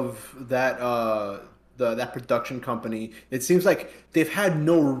entirety of that that production company, it seems like they've had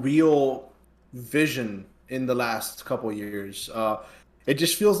no real vision in the last couple of years. It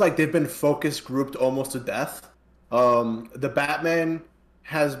just feels like they've been focus grouped almost to death. The Batman,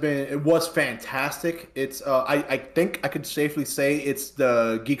 it was fantastic. It's I think I could safely say it's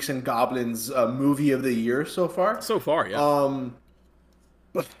the Geeks and Goblins movie of the year so far. So far, yeah.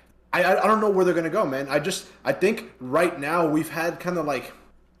 But I don't know where they're gonna go, man. I think right now we've had kind of like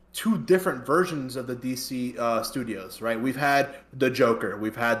two different versions of the DC studios, right? We've had the Joker,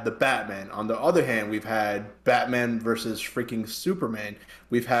 we've had the Batman. On the other hand, we've had Batman versus freaking Superman.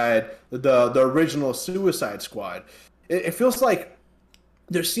 We've had the original Suicide Squad. It feels like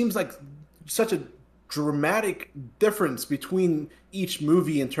there seems like such a dramatic difference between each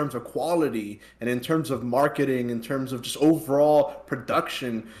movie in terms of quality and in terms of marketing, in terms of just overall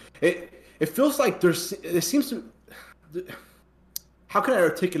production. It feels like it seems to. How can I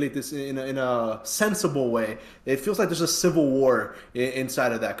articulate this in a sensible way? It feels like there's a civil war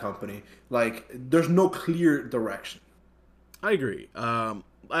inside of that company. Like there's no clear direction. I agree.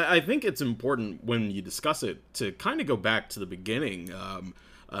 I think it's important when you discuss it to kind of go back to the beginning,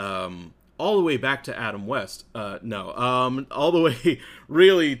 all the way back to Adam West. All the way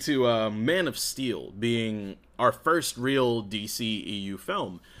really to Man of Steel being our first real DCEU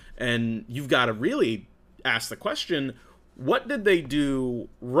film. And you've got to really ask the question, what did they do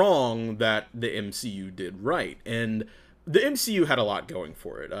wrong that the MCU did right? And the MCU had a lot going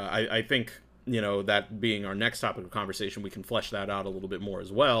for it. I think, that being our next topic of conversation, we can flesh that out a little bit more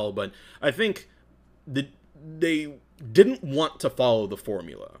as well. But I think they didn't want to follow the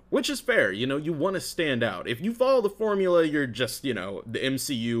formula, which is fair. You want to stand out. If you follow the formula, you're just, the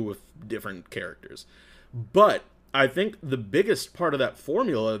MCU with different characters. But I think the biggest part of that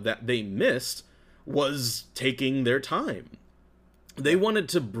formula that they missed was taking their time. They wanted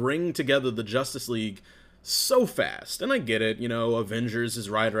to bring together the Justice League so fast, and I get it, Avengers is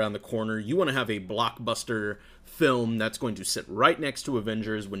right around the corner. You want to have a blockbuster film that's going to sit right next to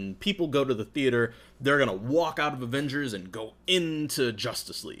Avengers. When people go to the theater, they're going to walk out of Avengers and go into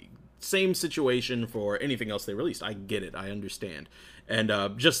Justice League. Same situation for anything else they released. I get it, I understand. And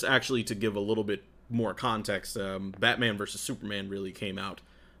just actually to give a little bit more context, Batman vs. Superman really came out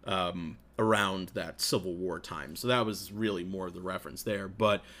around that Civil War time, so that was really more of the reference there.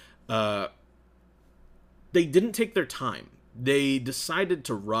 But they didn't take their time. They decided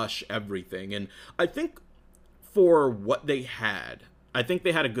to rush everything, and I think for what they had, I think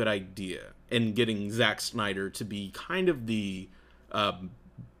they had a good idea in getting Zack Snyder to be kind of the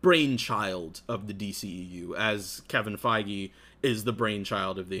brainchild of the DCEU, as Kevin Feige is the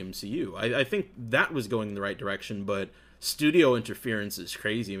brainchild of the MCU. I think that was going in the right direction, but studio interference is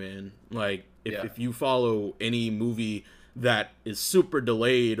crazy, man. Like, if you follow any movie that is super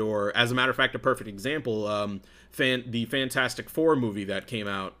delayed, or as a matter of fact, a perfect example, the Fantastic Four movie that came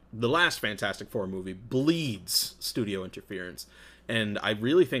out, the last Fantastic Four movie, bleeds studio interference. And I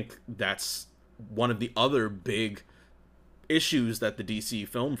really think that's one of the other big issues that the DC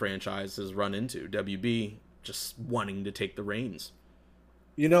film franchise has run into. WB just wanting to take the reins.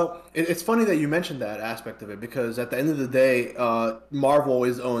 It's funny that you mentioned that aspect of it, because at the end of the day, Marvel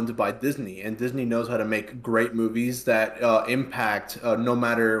is owned by Disney, and Disney knows how to make great movies that impact no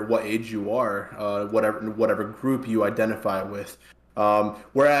matter what age you are, whatever group you identify with.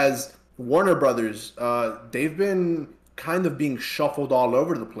 Whereas Warner Brothers, they've been kind of being shuffled all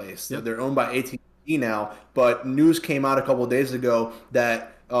over the place. Yep. They're owned by AT&T now, but news came out a couple of days ago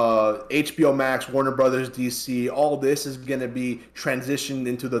that HBO Max, Warner Brothers, DC, all this is going to be transitioned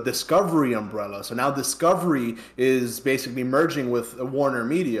into the Discovery umbrella. So now Discovery is basically merging with Warner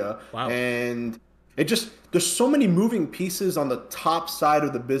Media. Wow. And there's so many moving pieces on the top side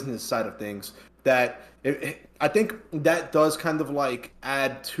of the business side of things that I think that does kind of like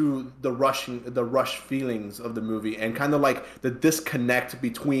add to the rush feelings of the movie, and kind of like the disconnect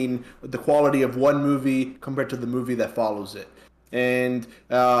between the quality of one movie compared to the movie that follows it. And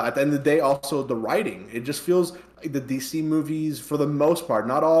at the end of the day, also the writing. It just feels like the DC movies, for the most part,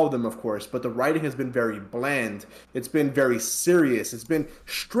 not all of them, of course, but the writing has been very bland. It's been very serious. It's been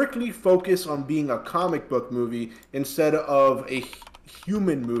strictly focused on being a comic book movie instead of a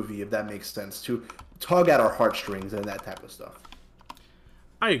human movie, if that makes sense, to tug at our heartstrings and that type of stuff.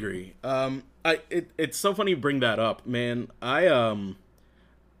 I agree. It's so funny you bring that up, man.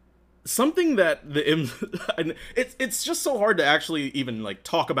 Something that it's just so hard to actually even like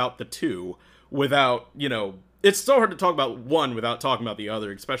talk about the two without, it's so hard to talk about one without talking about the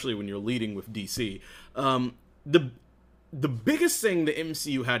other, especially when you're leading with DC. The biggest thing the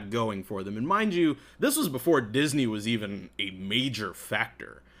MCU had going for them, and mind you, this was before Disney was even a major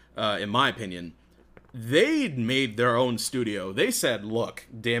factor, in my opinion. They'd made their own studio. They said, look,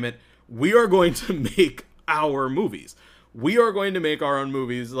 damn it, we are going to make our movies. We are going to make our own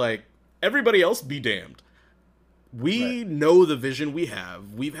movies. Like, everybody else be damned. We know the vision we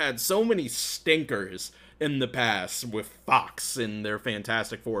have. We've had so many stinkers in the past with Fox and their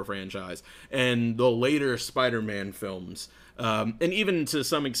Fantastic Four franchise and the later Spider-Man films, and even to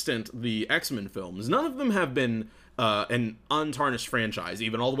some extent the X-Men films. None of them have been an untarnished franchise,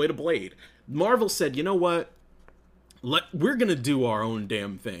 even all the way to Blade. Marvel said, you know what? We're going to do our own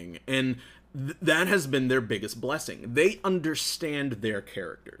damn thing. And that has been their biggest blessing. They understand their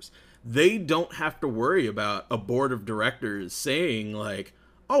characters. They don't have to worry about a board of directors saying, like,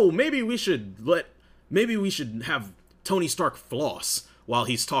 oh, maybe we should have Tony Stark floss while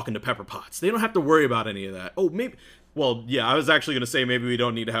he's talking to Pepper Potts. They don't have to worry about any of that. Oh, maybe... Well, yeah, I was actually going to say maybe we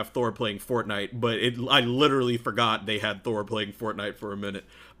don't need to have Thor playing Fortnite, but I literally forgot they had Thor playing Fortnite for a minute.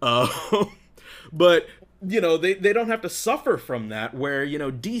 But, you know, they don't have to suffer from that, where, you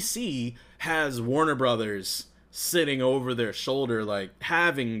know, DC has Warner Brothers sitting over their shoulder, like,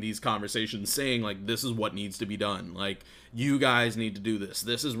 having these conversations, saying, like, this is what needs to be done. Like, you guys need to do this.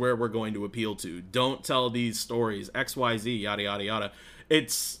 This is where we're going to appeal to. Don't tell these stories, XYZ, yada, yada, yada.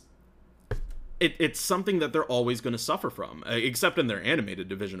 It's something that they're always going to suffer from, except in their animated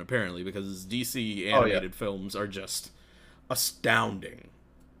division, apparently, because DC animated films are just astounding.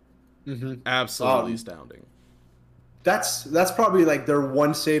 Absolutely astounding. That's probably, like, their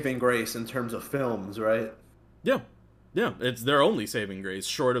one saving grace in terms of films, right? Yeah, it's their only saving grace,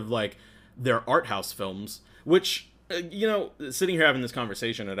 short of, like, their art house films, which, you know, sitting here having this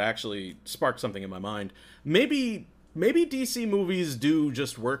conversation, it actually sparked something in my mind. Maybe DC movies do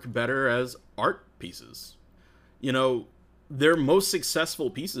just work better as art pieces. You know, their most successful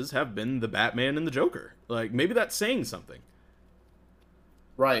pieces have been the Batman and the Joker. Like, maybe that's saying something.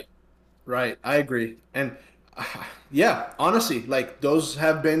 Right, I agree. And yeah, honestly, like, those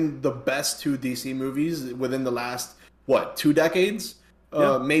have been the best two DC movies within the last, what, 2 decades?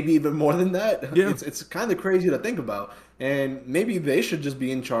 Maybe even more than that. Yeah. It's kind of crazy to think about. And maybe they should just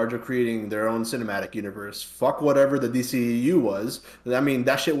be in charge of creating their own cinematic universe. Fuck whatever the DCEU was. I mean,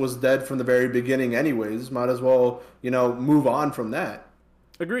 that shit was dead from the very beginning anyways. Might as well, you know, move on from that.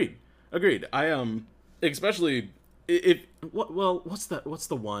 Agreed. I especially if what's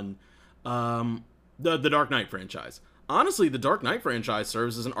the one? The Dark Knight franchise. Honestly, the Dark Knight franchise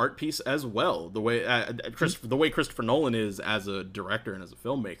serves as an art piece as well. The way Christopher Nolan is as a director and as a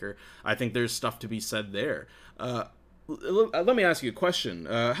filmmaker, I think there's stuff to be said there. Let me ask you a question.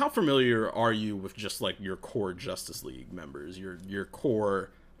 How familiar are you with just, like, your core Justice League members, your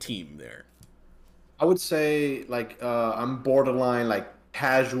core team there? I would say, like, I'm borderline, like,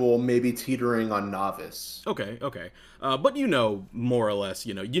 casual, maybe teetering on novice. Okay. But you know, more or less,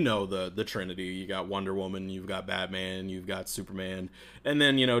 you know the Trinity. You got Wonder Woman, you've got Batman, you've got Superman, and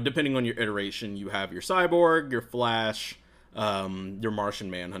then, you know, depending on your iteration, you have your Cyborg, your Flash, your Martian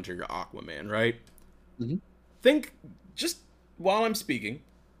Manhunter, your Aquaman, right? Think, just while I'm speaking,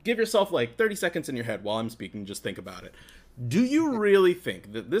 give yourself like 30 seconds in your head while I'm speaking, just think about it. Do you really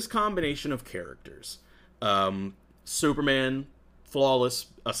think that this combination of characters, Superman, flawless,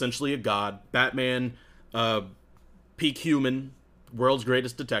 essentially a god, Batman, peak human, world's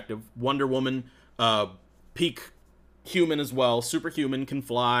greatest detective, Wonder Woman, peak human as well, superhuman, can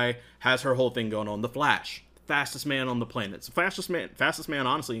fly, has her whole thing going on, the Flash, fastest man on the planet, it's the fastest man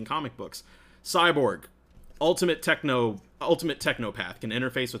honestly in comic books, Cyborg, ultimate technopath, can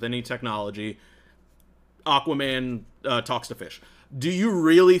interface with any technology, Aquaman talks to fish. Do you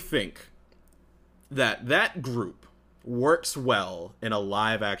really think that group works well in a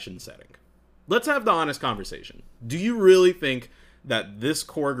live action setting? Let's have the honest conversation. Do you really think that this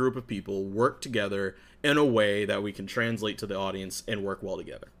core group of people work together in a way that we can translate to the audience and work well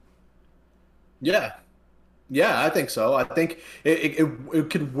together? Yeah, I think so. I think it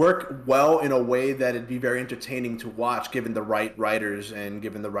could work well in a way that it'd be very entertaining to watch, given the right writers and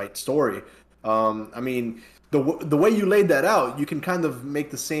given the right story. I mean, the way you laid that out, you can kind of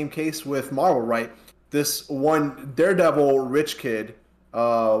make the same case with Marvel, right? This one Daredevil rich kid,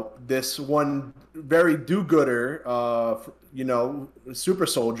 this one very do-gooder, super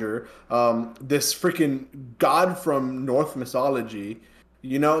soldier, this freaking god from Norse mythology,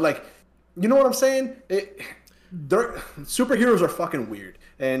 you know what I'm saying? Superheroes are fucking weird,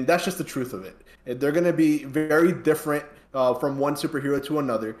 and that's just the truth of it. They're going to be very different from one superhero to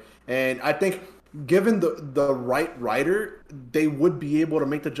another, and I think given the right writer, they would be able to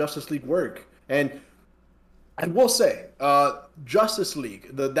make the Justice League work. And I will say, Justice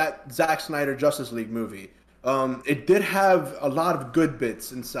League, that Zack Snyder Justice League movie, it did have a lot of good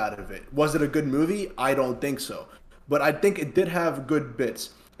bits inside of it. Was it a good movie? I don't think so. But I think it did have good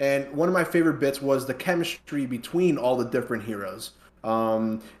bits. And one of my favorite bits was the chemistry between all the different heroes.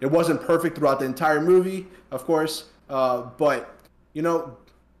 It wasn't perfect throughout the entire movie, of course, but you know,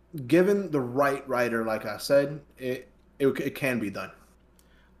 given the right writer, like I said, it can be done.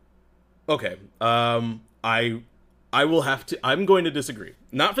 Okay. I will have to. I'm going to disagree,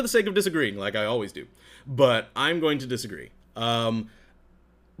 not for the sake of disagreeing, like I always do, but I'm going to disagree.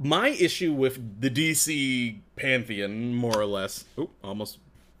 My issue with the DC pantheon, more or less. Almost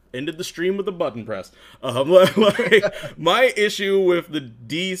ended the stream with a button press. My issue with the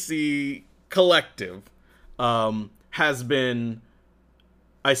DC collective has been.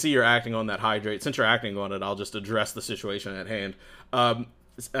 I see you're acting on that hydrate. Since you're acting on it, I'll just address the situation at hand.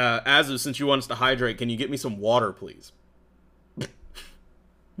 Azu, since you want us to hydrate, can you get me some water, please?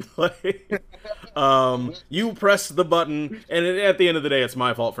 You press the button, and at the end of the day, it's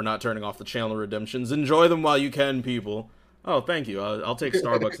my fault for not turning off the channel redemptions. Enjoy them while you can, people. Oh, thank you. I'll take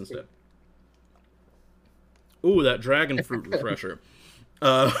Starbucks instead. Ooh, that dragon fruit refresher.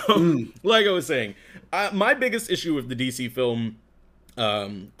 Like I was saying, my biggest issue with the DC film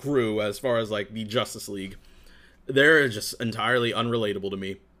crew, as far as like the Justice League, they're just entirely unrelatable to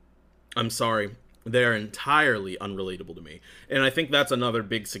me. I'm sorry. They're entirely unrelatable to me. And I think that's another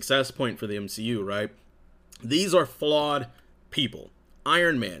big success point for the MCU, right? These are flawed people.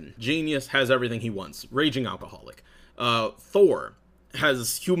 Iron Man, genius, has everything he wants. Raging alcoholic. Thor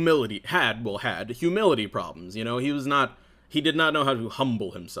has had humility problems. You know, he did not know how to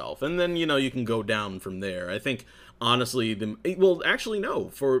humble himself. And then, you know, you can go down from there. I think, honestly,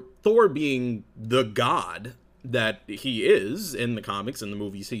 for Thor being the god that he is in the comics, in the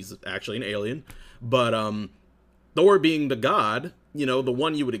movies, he's actually an alien. But Thor being the god, you know, the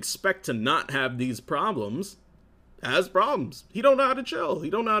one you would expect to not have these problems, has problems. He don't know how to chill.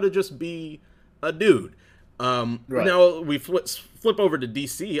 He don't know how to just be a dude. Right. Now, we flip over to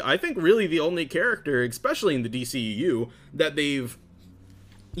DC. I think really the only character, especially in the DCEU, that they've,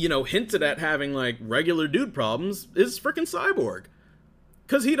 you know, hinted at having, like, regular dude problems is freaking Cyborg.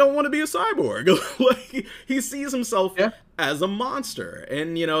 Because he don't want to be a cyborg. Like, he sees himself as a monster.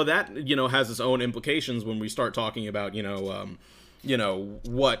 And, you know, that, you know, has its own implications when we start talking about, the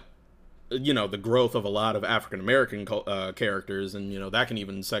growth of a lot of African-American characters. And, you know, that can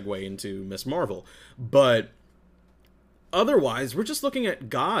even segue into Miss Marvel. But otherwise, we're just looking at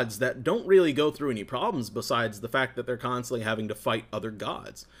gods that don't really go through any problems besides the fact that they're constantly having to fight other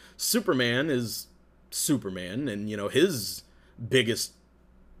gods. Superman is Superman, and, you know, his biggest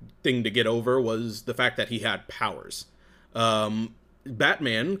thing to get over was the fact that he had powers.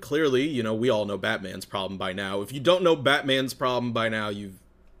 Batman, clearly, you know, we all know Batman's problem by now. If you don't know Batman's problem by now, you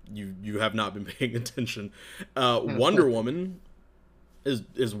have not been paying attention. Wonder Woman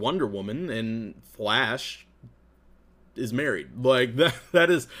is Wonder Woman, and Flash is married. Like, that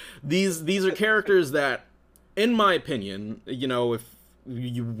is, these are characters that, in my opinion, you know, if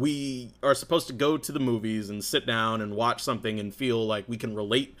we are supposed to go to the movies and sit down and watch something and feel like we can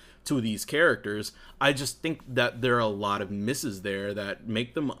relate to these characters, I just think that there are a lot of misses there that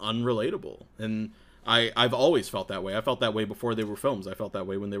make them unrelatable. And I've always felt that way. I felt that way before they were films. I felt that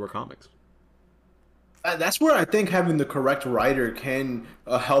way when they were comics. That's where I think having the correct writer can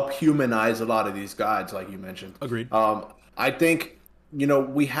help humanize a lot of these gods, like you mentioned. Agreed. I think, you know,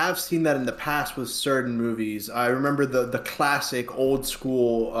 we have seen that in the past with certain movies. I remember the classic old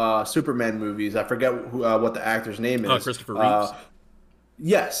school Superman movies. I forget what the actor's name is. Christopher Reeves.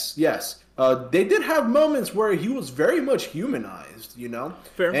 Yes. They did have moments where he was very much humanized, you know?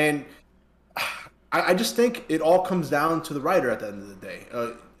 Fair. And I just think it all comes down to the writer at the end of the day.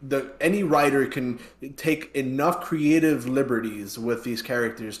 Any writer can take enough creative liberties with these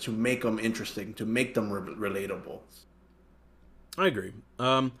characters to make them interesting, to make them relatable. I agree.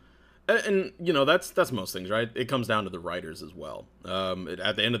 And you know, that's most things, right? It comes down to the writers as well.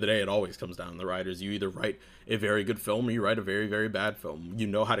 At the end of the day, it always comes down to the writers. You either write a very good film or you write a very, very bad film. You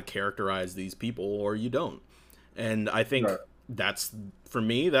know how to characterize these people or you don't. And I think that's, for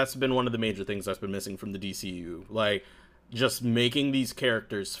me, that's been one of the major things that's been missing from the DCU. Like, just making these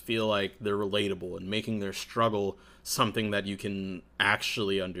characters feel like they're relatable and making their struggle something that you can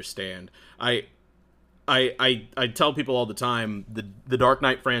actually understand. I tell people all the time, the Dark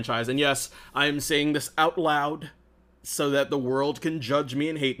Knight franchise, and yes, I am saying this out loud so that the world can judge me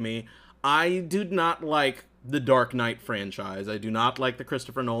and hate me. I do not like the Dark Knight franchise. I do not like the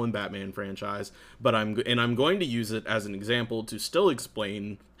Christopher Nolan Batman franchise, but I'm going to use it as an example to still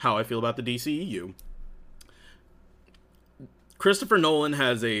explain how I feel about the DCEU. Christopher Nolan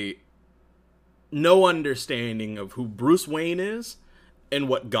has no understanding of who Bruce Wayne is and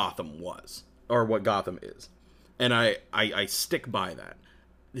what Gotham was. Or what Gotham is. And I stick by that.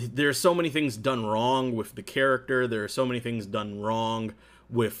 there's so many things done wrong with the character. There are so many things done wrong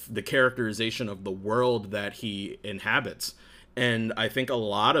with the characterization of the world that he inhabits. And I think a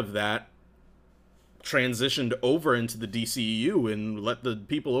lot of that transitioned over into the DCEU and let the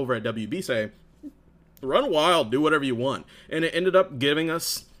people over at WB say, run wild, do whatever you want. And it ended up giving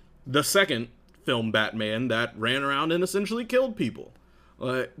us the second film Batman that ran around and essentially killed people.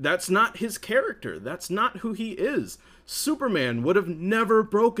 That's not his character. That's not who he is. Superman would have never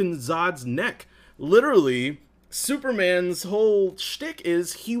broken Zod's neck. Literally, Superman's whole shtick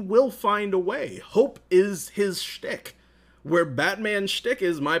is he will find a way. Hope is his shtick. Where Batman's shtick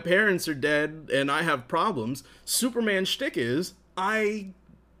is my parents are dead and I have problems, Superman's shtick is I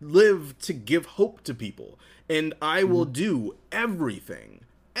live to give hope to people. And I will do everything,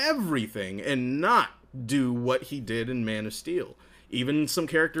 and not do what he did in Man of Steel. Even some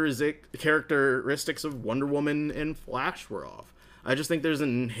characteristics of Wonder Woman and Flash were off. I just think there's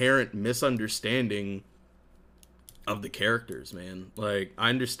an inherent misunderstanding of the characters, man. Like, I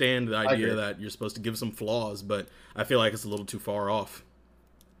understand the idea that you're supposed to give some flaws, but I feel like it's a little too far off.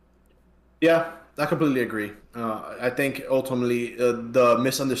 Yeah, I completely agree. I think ultimately the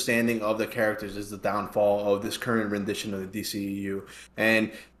misunderstanding of the characters is the downfall of this current rendition of the DCEU.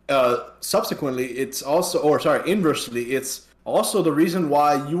 And subsequently, it's also, inversely, it's also the reason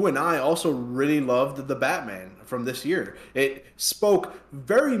why you and I also really loved the Batman from this year. It spoke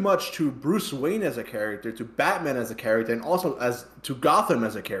very much to Bruce Wayne as a character, to Batman as a character, and also as to Gotham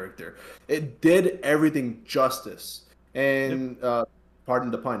as a character. It did everything justice. And pardon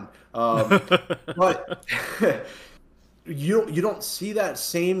the pun. But you don't see that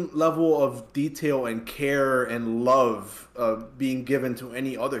same level of detail and care and love being given to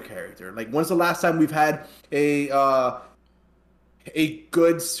any other character. Like, when's the last time we've had a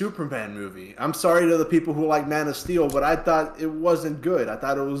good Superman movie? I'm sorry to the people who like Man of Steel, but I thought it wasn't good. I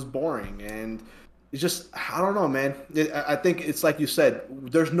thought it was boring, and it's just, I don't know, man. I think it's like you said.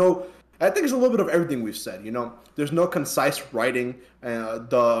 I think it's a little bit of everything we've said. You know, there's no concise writing,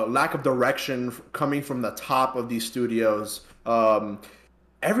 the lack of direction coming from the top of these studios.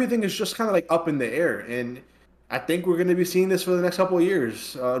 Everything is just kind of like up in the air, and I think we're going to be seeing this for the next couple of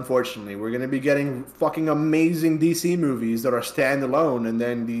years, unfortunately. We're going to be getting fucking amazing DC movies that are standalone, and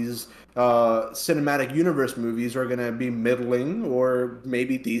then these cinematic universe movies are going to be middling or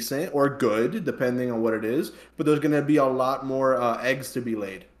maybe decent or good, depending on what it is. But there's going to be a lot more eggs to be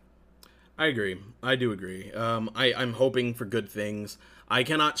laid. I agree. I do agree. I'm hoping for good things. I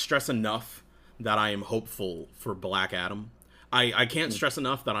cannot stress enough that I am hopeful for Black Adam. I can't stress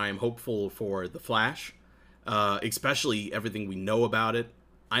enough that I am hopeful for The Flash. Especially everything we know about it.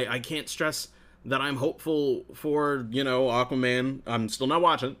 I can't stress that I'm hopeful for, Aquaman. I'm still not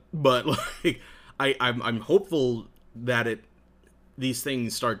watching, but like I'm hopeful that these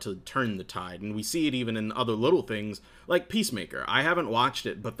things start to turn the tide, and we see it even in other little things like Peacemaker. I haven't watched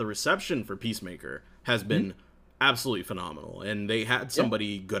it, but the reception for Peacemaker has been absolutely phenomenal, and they had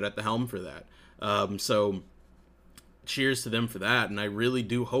somebody good at the helm for that. So cheers to them for that, and I really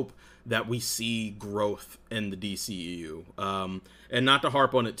do hope that we see growth in the DCEU. And not to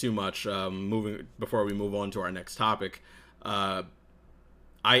harp on it too much, before we move on to our next topic, I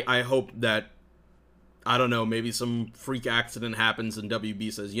hope that, I don't know, maybe some freak accident happens and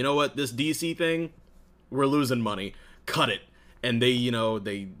WB says, you know what, this DC thing, we're losing money, cut it. And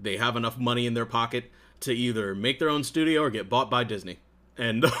they have enough money in their pocket to either make their own studio or get bought by Disney.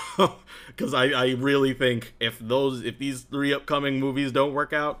 And because I really think if these 3 upcoming movies don't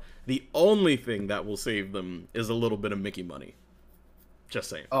work out, the only thing that will save them is a little bit of Mickey money. Just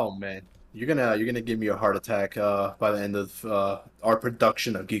saying. Oh man, you're gonna give me a heart attack by the end of our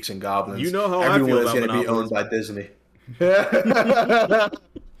production of Geeks and Goblins. You know how everyone I feel is about gonna be owned by Disney.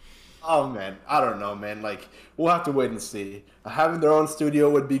 Oh man, I don't know, man. Like, we'll have to wait and see. Having their own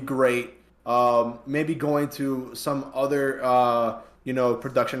studio would be great. Maybe going to some other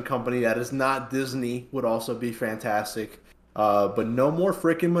production company that is not Disney would also be fantastic. But no more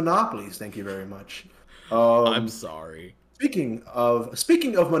freaking monopolies. Thank you very much. I'm sorry. Speaking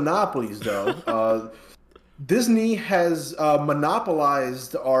of monopolies, though, Disney has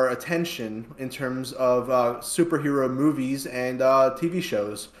monopolized our attention in terms of superhero movies and TV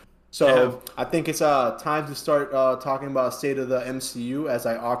shows. So I think it's time to start talking about state of the MCU as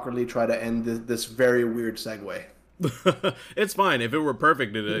I awkwardly try to end this very weird segue. It's fine. If it were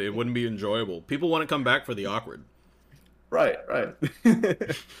perfect, it wouldn't be enjoyable. People want to come back for the awkward. Right.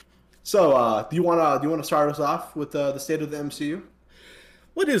 So, do you want to start us off with the state of the MCU?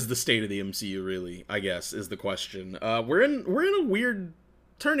 What is the state of the MCU, really? I guess is the question. We're in a weird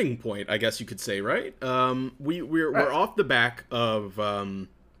turning point, I guess you could say, right? We're off the back of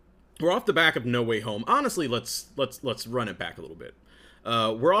we're off the back of No Way Home. Honestly, let's run it back a little bit.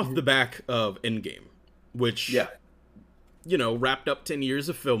 We're off the back of Endgame, which wrapped up 10 years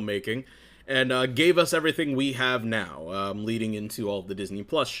of filmmaking and gave us everything we have now, leading into all of the Disney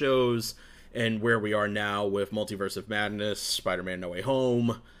Plus shows and where we are now with Multiverse of Madness, Spider-Man No Way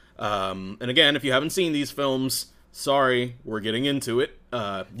Home. And again, if you haven't seen these films, sorry, we're getting into it.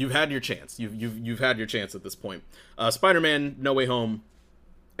 You've had your chance. You've had your chance at this point. Spider-Man No Way Home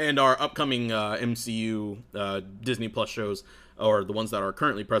and our upcoming MCU Disney Plus shows, or the ones that are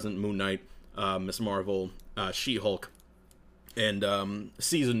currently present: Moon Knight, Miss Marvel, She-Hulk, and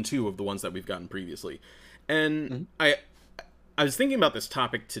season 2 of the ones that we've gotten previously. And I was thinking about this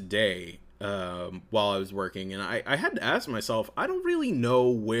topic today while I was working, and I had to ask myself, I don't really know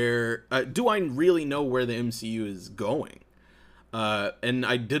where do I really know where the MCU is going? And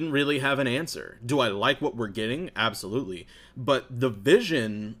I didn't really have an answer. Do I like what we're getting? Absolutely. But the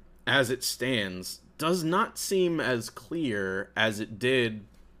vision as it stands does not seem as clear as it did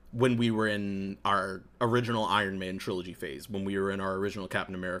when we were in our original Iron Man trilogy phase, when we were in our original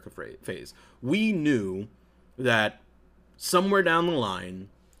Captain America phase. We knew that somewhere down the line,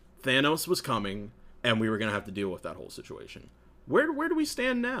 Thanos was coming, and we were going to have to deal with that whole situation. Where do we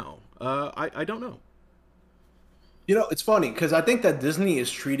stand now? I don't know. It's funny because I think that Disney is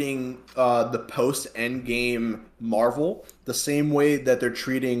treating the post-Endgame Marvel the same way that they're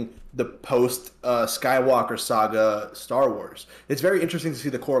treating the post-Skywalker saga Star Wars. It's very interesting to see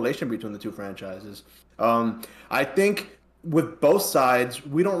the correlation between the two franchises. I think with both sides,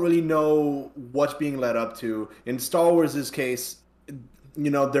 we don't really know what's being led up to. In Star Wars' case,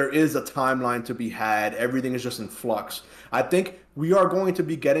 there is a timeline to be had. Everything is just in flux. I think we are going to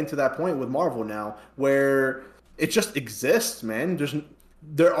be getting to that point with Marvel now where it just exists, man.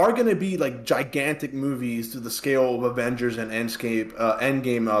 There are going to be like gigantic movies to the scale of Avengers and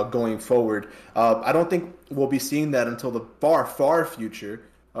Endgame going forward. I don't think we'll be seeing that until the far, far future.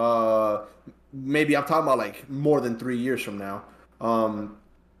 Maybe I'm talking about like more than 3 years from now.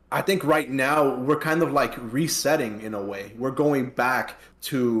 I think right now we're kind of like resetting in a way. We're going back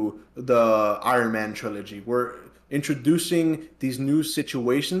to the Iron Man trilogy. We're introducing these new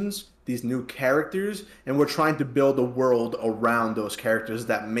situations, these new characters, and we're trying to build a world around those characters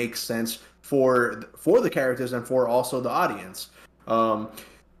that makes sense for the characters and for also the audience.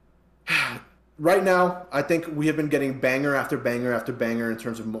 Right now, I think we have been getting banger after banger after banger in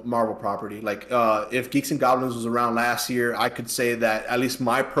terms of Marvel property. Like, if Geeks and Goblins was around last year, I could say that at least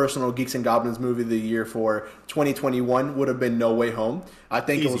my personal Geeks and Goblins movie of the year for 2021 would have been No Way Home. I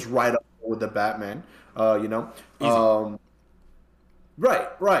think it was right up with the Batman,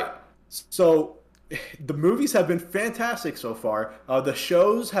 Right. So the movies have been fantastic so far. The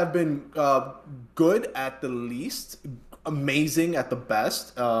shows have been good at the least, amazing at the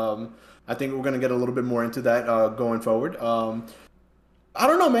best. I think we're going to get a little bit more into that going forward. I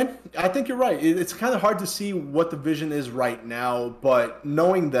don't know, man. I think you're right. It's kind of hard to see what the vision is right now, but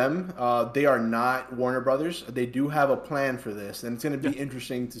knowing them, they are not Warner Brothers. They do have a plan for this, and it's going to be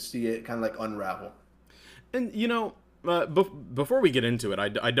interesting to see it kind of like unravel. And, before we get into it,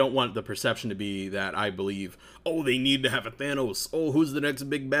 I don't want the perception to be that I believe, they need to have a Thanos. Who's the next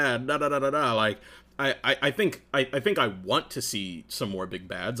big bad? Da da da da da. Like, I think I want to see some more big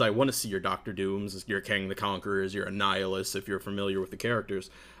bads. I want to see your Doctor Dooms, your Kang the Conquerors, your Annihilus, if you're familiar with the characters.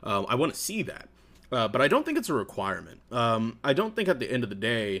 I want to see that, but I don't think it's a requirement. I don't think at the end of the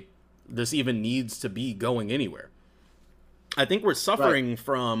day this even needs to be going anywhere. I think we're suffering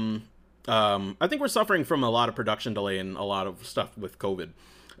from. I think we're suffering from a lot of production delay and a lot of stuff with COVID.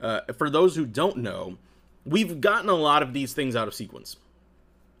 For those who don't know, we've gotten a lot of these things out of sequence.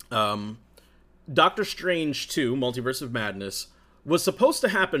 Doctor Strange 2, Multiverse of Madness, was supposed to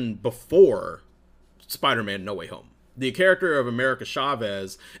happen before Spider-Man No Way Home. The character of America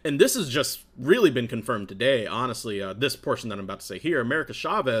Chavez, and this has just really been confirmed today, honestly, this portion that I'm about to say here, America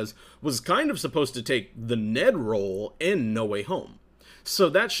Chavez was kind of supposed to take the Ned role in No Way Home. So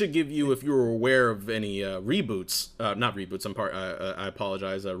that should give you, if you were aware of any reshoots,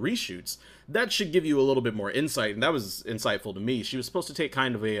 that should give you a little bit more insight, and that was insightful to me. She was supposed to take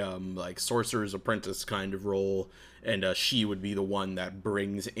kind of a like Sorcerer's Apprentice kind of role, and she would be the one that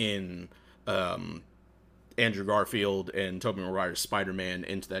brings in Andrew Garfield and Tobey Maguire's Spider-Man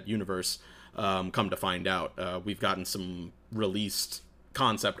into that universe. Come to find out, we've gotten some released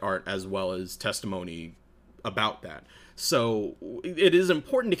concept art as well as testimony about that. So it is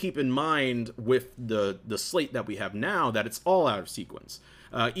important to keep in mind with the slate that we have now that it's all out of sequence.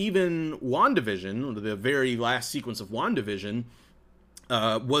 Even WandaVision, the very last sequence of WandaVision,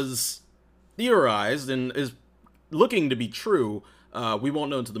 was theorized and is looking to be true we won't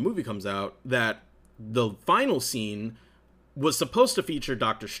know until the movie comes out, that the final scene was supposed to feature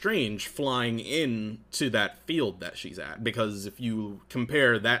Doctor Strange flying in to that field that she's at. Because if you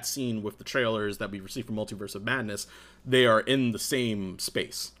compare that scene with the trailers that we received from Multiverse of Madness, they are in the same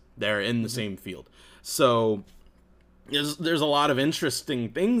space. They're in the same field. So there's a lot of interesting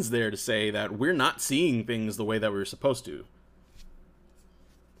things there to say that we're not seeing things the way that we were supposed to.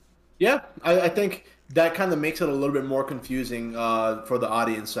 Yeah, I think that kind of makes it a little bit more confusing for the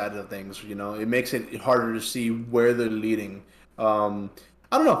audience side of things. You know, it makes it harder to see where they're leading. I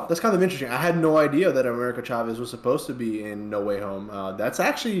don't know. That's kind of interesting. I had no idea that America Chavez was supposed to be in No Way Home. That's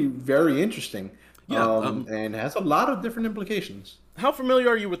actually very interesting. Yeah, and has a lot of different implications. How familiar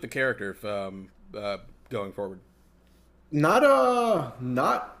are you with the character going forward? Not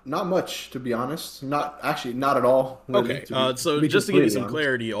much, to be honest. Not at all. Really, okay, so just to give you some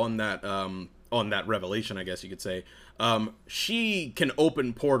clarity on that revelation, I guess you could say, she can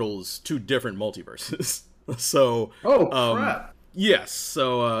open portals to different multiverses. So, crap. Yes,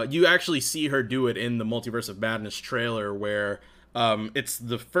 so you actually see her do it in the Multiverse of Madness trailer, where it's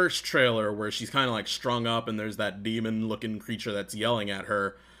the first trailer where she's kind of like strung up, and there's that demon-looking creature that's yelling at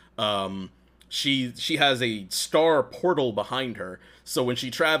her. She has a star portal behind her, so when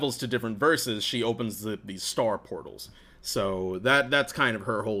she travels to different verses, she opens these star portals. So that's kind of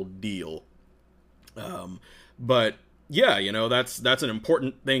her whole deal. But yeah, you know, that's an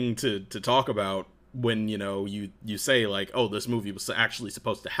important thing to talk about when, you know, you say like, oh, this movie was actually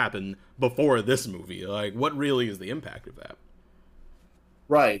supposed to happen before this movie. Like, what really is the impact of that?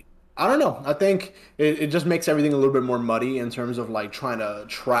 Right. I don't know. I think it just makes everything a little bit more muddy in terms of like trying to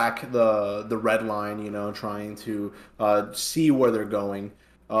track the red line, you know, trying to see where they're going.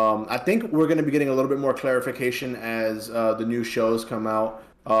 I think we're going to be getting a little bit more clarification as the new shows come out.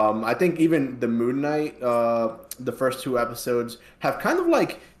 I think even the Moon Knight, the first two episodes, have kind of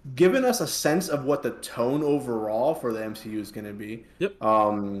like given us a sense of what the tone overall for the MCU is going to be. Yep.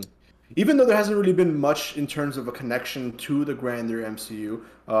 Even though there hasn't really been much in terms of a connection to the grander MCU,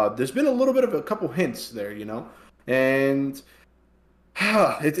 there's been a little bit of a couple hints there, you know? And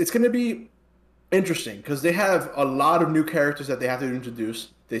it's going to be interesting because they have a lot of new characters that they have to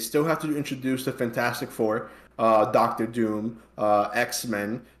introduce. They still have to introduce the Fantastic Four, Doctor Doom,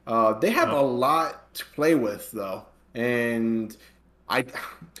 X-Men. They have a lot to play with, though. And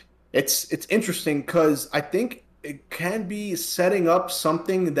it's interesting because I think it can be setting up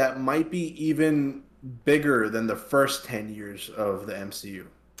something that might be even bigger than the first 10 years of the MCU.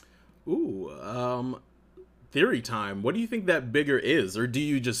 Ooh, theory time. What do you think that bigger is, or do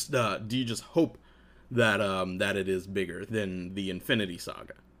you just hope that that it is bigger than the Infinity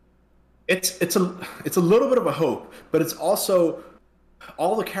Saga? It's a little bit of a hope, but it's also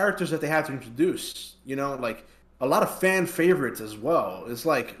all the characters that they have to introduce. You know, like a lot of fan favorites as well. It's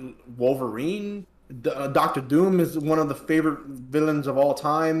like Wolverine. Doctor Doom is one of the favorite villains of all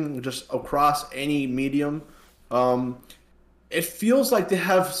time, just across any medium. It feels like they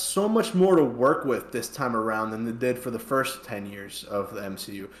have so much more to work with this time around than they did for the first 10 years of the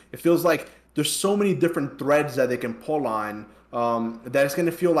MCU. It feels like there's so many different threads that they can pull on that it's going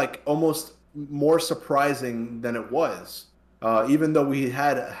to feel like almost more surprising than it was. Even though we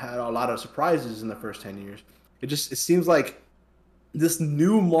had a lot of surprises in the first 10 years. It seems like this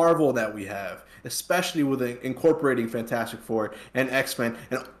new Marvel that we have, especially with incorporating Fantastic Four and X-Men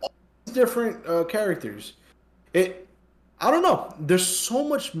and all these different characters, I don't know. There's so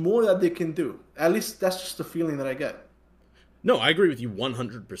much more that they can do. At least that's just the feeling that I get. No, I agree with you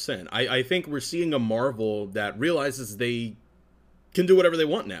 100%. I think we're seeing a Marvel that realizes they can do whatever they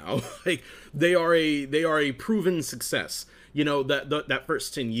want now. Like they are a proven success. You know, that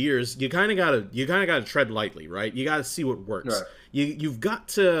first 10 years, you kind of gotta tread lightly, right? You gotta see what works. Right. You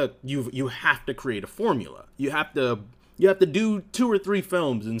have to create a formula. You have to do 2 or 3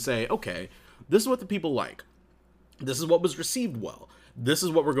 films and say, okay, this is what the people like. This is what was received well. This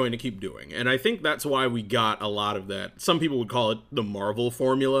is what we're going to keep doing. And I think that's why we got a lot of that. Some people would call it the Marvel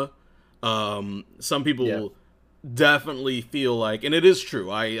formula. Some people definitely feel like, and it is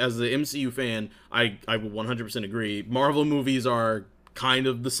true, as the MCU fan, I will 100% agree, Marvel movies are kind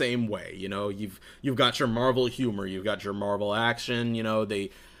of the same way. You know, you've got your Marvel humor, you've got your Marvel action, you know,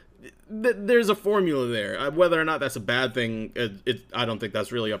 there's a formula there. Whether or not that's a bad thing, I don't think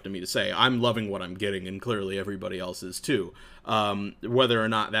that's really up to me to say. I'm loving what I'm getting, and clearly everybody else is too. Whether or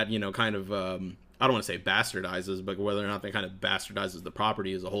not that, you know, kind of, I don't want to say bastardizes, but whether or not that kind of bastardizes the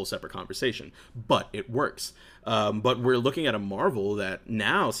property is a whole separate conversation. But it works. But we're looking at a Marvel that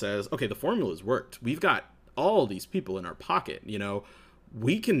now says, okay, the formula's worked. We've got all these people in our pocket, you know.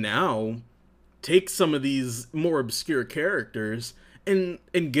 We can now take some of these more obscure characters and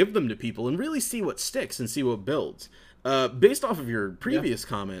give them to people and really see what sticks and see what builds. Based off of your previous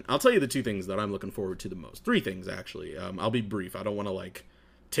comment, I'll tell you the 2 things that I'm looking forward to the most. 3 things, actually. I'll be brief. I don't want to, like,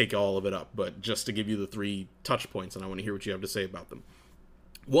 take all of it up, but just to give you the 3 touch points, and I want to hear what you have to say about them.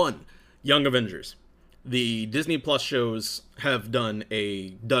 1, Young Avengers. The Disney Plus shows have done,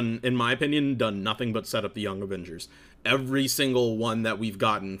 in my opinion, nothing but set up the Young Avengers. Every single one that we've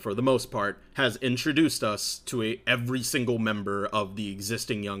gotten, for the most part, has introduced us to every single member of the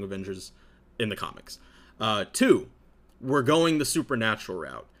existing Young Avengers in the comics. 2, we're going the supernatural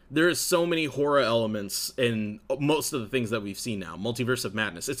route. There is so many horror elements in most of the things that we've seen now. Multiverse of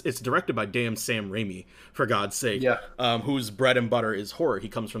Madness. It's directed by damn Sam Raimi, for God's sake. Yeah. Whose bread and butter is horror. He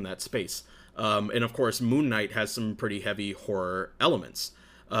comes from that space. And of course, Moon Knight has some pretty heavy horror elements.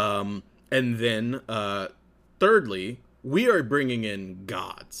 And then, thirdly, we are bringing in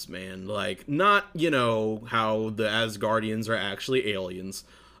gods, man. Like, not, how the Asgardians are actually aliens.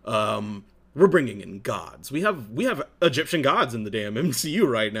 We're bringing in gods. We have Egyptian gods in the damn MCU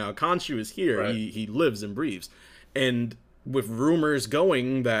right now. Khonshu is here. Right. He lives and breathes. And with rumors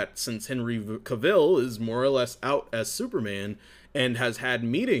going that since Henry Cavill is more or less out as Superman and has had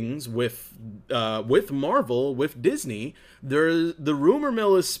meetings with Marvel, with Disney, the rumor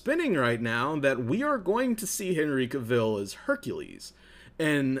mill is spinning right now that we are going to see Henry Cavill as Hercules.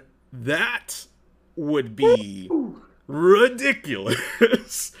 And that would be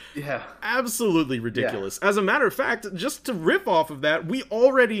ridiculous. Yeah. Absolutely ridiculous. Yeah. As a matter of fact, just to riff off of that, we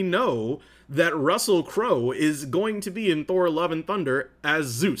already know that Russell Crowe is going to be in Thor: Love and Thunder as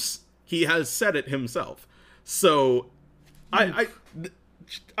Zeus. He has said it himself. So I'm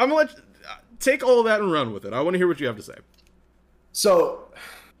gonna let you take all of that and run with it. I want to hear what you have to say. So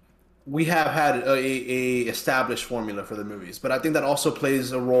we have had a established formula for the movies, but I think that also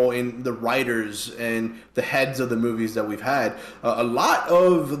plays a role in the writers and the heads of the movies that we've had. A lot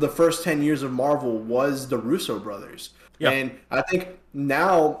of the first 10 years of Marvel was the Russo brothers. Yeah. And I think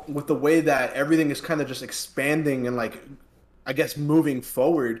now with the way that everything is kind of just expanding and, like, I guess moving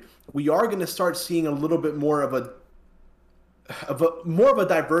forward, we are going to start seeing a little bit more of a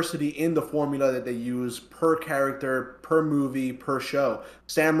diversity in the formula that they use per character, per movie, per show.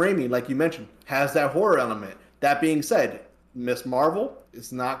 Sam Raimi, like you mentioned, has that horror element. That being said, Miss Marvel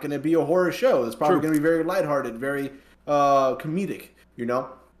is not going to be a horror show. It's probably going to be very lighthearted, very comedic,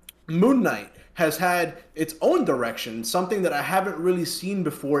 Moon Knight has had its own direction, something that I haven't really seen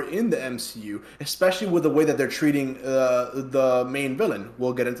before in the MCU, especially with the way that they're treating the main villain.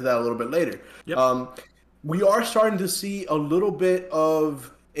 We'll get into that a little bit later. Yep. We are starting to see a little bit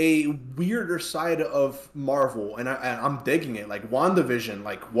of a weirder side of Marvel, and I'm digging it. Like WandaVision,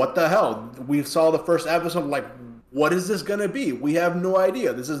 like, what the hell? We saw the first episode, like, what is this going to be? We have no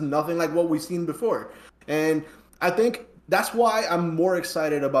idea. This is nothing like what we've seen before. And I think that's why I'm more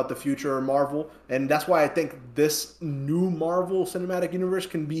excited about the future of Marvel, and that's why I think this new Marvel Cinematic Universe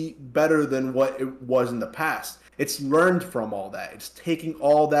can be better than what it was in the past. It's learned from all that. It's taking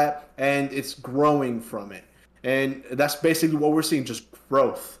all that and it's growing from it. And that's basically what we're seeing, just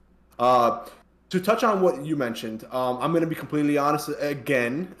growth. To touch on what you mentioned, I'm going to be completely honest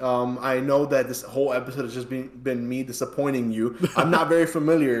again. I know that this whole episode has just been me disappointing you. I'm not very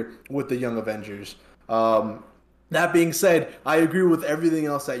familiar with the Young Avengers. That being said, I agree with everything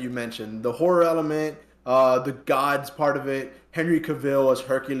else that you mentioned. The horror element, the gods part of it, Henry Cavill as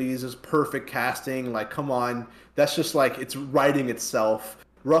Hercules is perfect casting. Like, come on. That's just like, it's writing itself.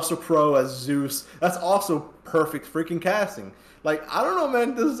 Russell Crowe as Zeus, that's also perfect freaking casting. Like, I don't know,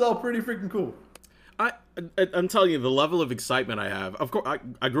 man. This is all pretty freaking cool. I'm telling you, the level of excitement I have. Of course,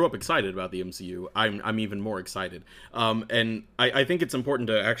 I grew up excited about the MCU. I'm even more excited. And I think it's important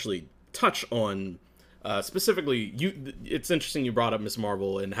to actually touch on specifically. It's interesting you brought up Miss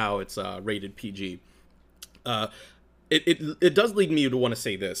Marvel and how it's rated PG. It does lead me to want to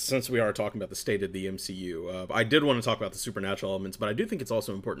say this, since we are talking about the state of the MCU. I did want to talk about the supernatural elements, but I do think it's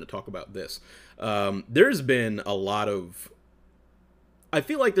also important to talk about this. There's been a lot of... I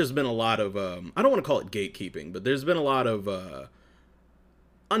feel like there's been a lot of... I don't want to call it gatekeeping, but there's been a lot of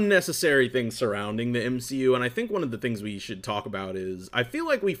unnecessary things surrounding the MCU, and I think one of the things we should talk about is, I feel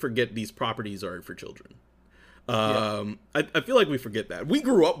like we forget these properties are for children. I feel like we forget that. We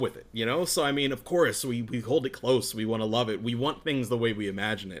grew up with it, So, I mean, of course, we hold it close. We want to love it. We want things the way we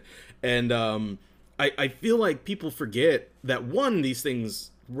imagine it. And I feel like people forget that, one, these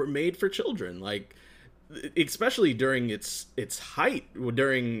things were made for children. Like, especially during its height,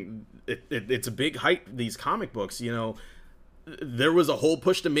 during its big height, these comic books, there was a whole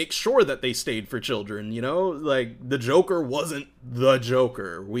push to make sure that they stayed for children, you know? Like, the Joker wasn't the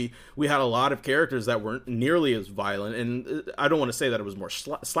Joker. We had a lot of characters that weren't nearly as violent, and I don't want to say that it was more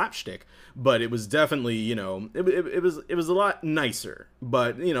slapstick, but it was definitely, you know, it was a lot nicer.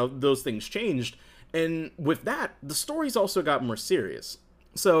 But, you know, those things changed, and with that, the stories also got more serious.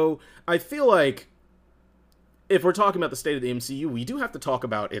 So, I feel like if we're talking about the state of the MCU, we do have to talk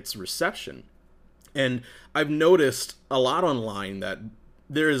about its reception. And I've noticed a lot online that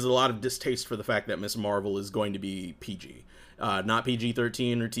there is a lot of distaste for the fact that Ms. Marvel is going to be PG. Not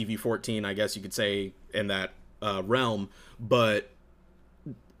PG-13 or TV-14, I guess you could say, in that realm. But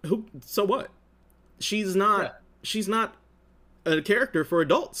so what? She's not a character for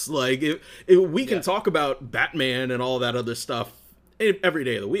adults. Like, we can talk about Batman and all that other stuff every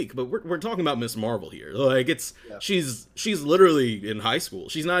day of the week, but we're talking about Miss Marvel here. Like, she's literally in high school.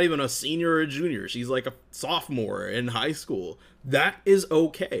 She's not even a senior or a junior. She's like a sophomore in high school. That is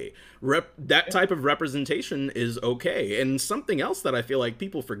okay. That type of representation is okay. And something else that I feel like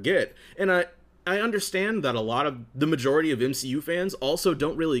people forget, and I understand that a lot of the majority of MCU fans also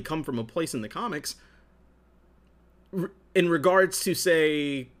don't really come from a place in the comics in regards to,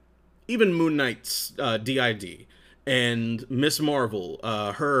 say, even Moon Knight's DID. And Miss Marvel,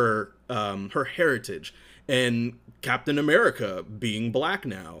 her heritage, and Captain America being black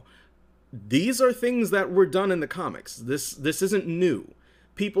now. These are things that were done in the comics. This isn't new.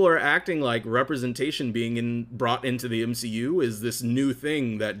 People are acting like representation being brought into the MCU is this new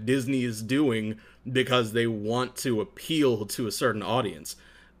thing that Disney is doing because they want to appeal to a certain audience.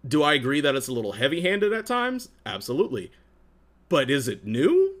 Do I agree that it's a little heavy-handed at times? Absolutely. But is it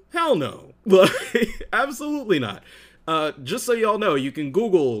new? Hell no. Absolutely not. Just so y'all know, you can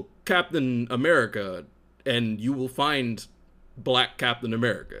Google Captain America and you will find black Captain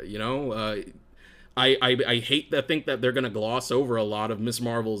America, you know? I hate to think that they're going to gloss over a lot of Miss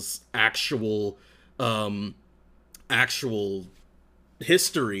Marvel's actual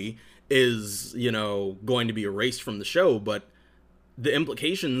history is, you know, going to be erased from the show, but the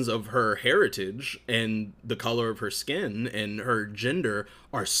implications of her heritage and the color of her skin and her gender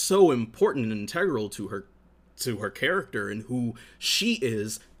are so important and integral to her character and who she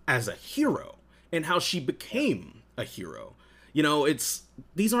is as a hero and how she became a hero. You know,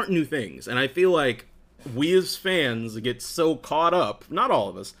 these aren't new things. And I feel like we as fans get so caught up, not all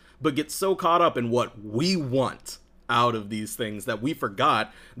of us, but get so caught up in what we want out of these things that we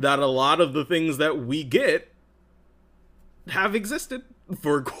forgot that a lot of the things that we get have existed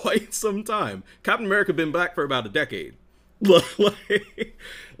for quite some time. Captain America been back for about a decade. I'm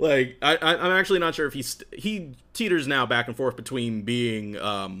actually not sure if he teeters now back and forth between being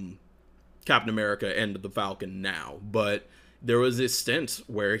Captain America and the Falcon now, but there was this stint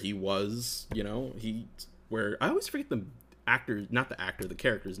where he was, you know, where I always forget the actor, not the actor, the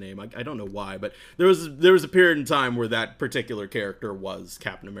character's name. I don't know why, but there was a period in time where that particular character was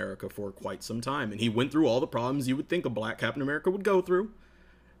Captain America for quite some time, and he went through all the problems you would think a black Captain America would go through,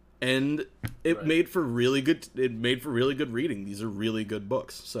 and it made for really good reading. These are really good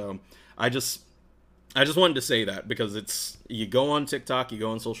books. So I just wanted to say that because you go on TikTok, you go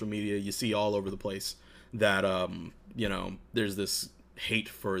on social media, you see all over the place that you know, there's this hate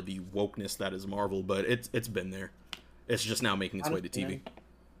for the wokeness that is Marvel, but it's been there. It's just now making its way to TV.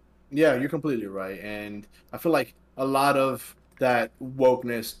 Yeah, you're completely right. And I feel like a lot of that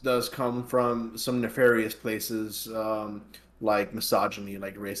wokeness does come from some nefarious places, like misogyny,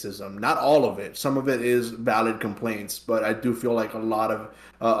 like racism. Not all of it. Some of it is valid complaints, but I do feel like a lot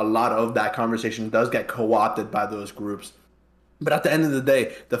of that conversation does get co-opted by those groups. But at the end of the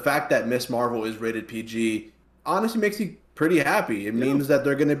day, the fact that Miss Marvel is rated PG honestly makes me pretty happy. It means that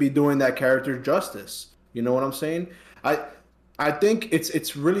they're going to be doing that character justice. You know what I'm saying? I think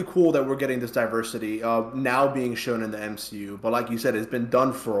it's really cool that we're getting this diversity now being shown in the MCU. But like you said, it's been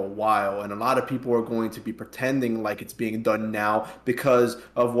done for a while, and a lot of people are going to be pretending like it's being done now because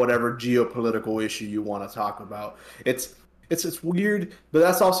of whatever geopolitical issue you want to talk about. It's weird, but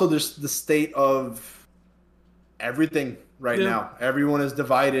that's also just the state of everything right now. Everyone is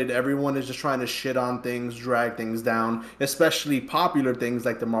divided. Everyone is just trying to shit on things, drag things down, especially popular things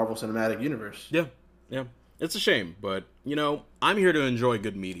like the Marvel Cinematic Universe. Yeah. It's a shame, but, you know, I'm here to enjoy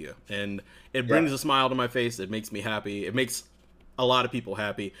good media, and it brings a smile to my face. It makes me happy. It makes a lot of people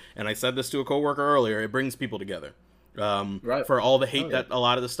happy, and I said this to a coworker earlier. It brings people together. For all the hate that a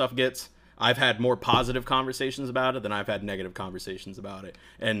lot of this stuff gets, I've had more positive conversations about it than I've had negative conversations about it,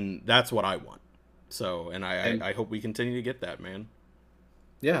 and that's what I want. So, and I hope we continue to get that, man.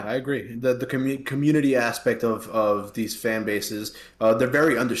 Yeah, I agree. The community aspect of these fan bases, they're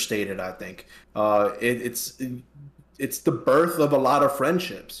very understated, I think. It's it's the birth of a lot of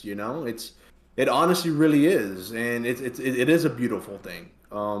friendships. You know, it honestly really is, and it is a beautiful thing,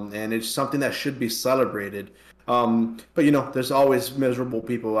 and it's something that should be celebrated. But you know, there's always miserable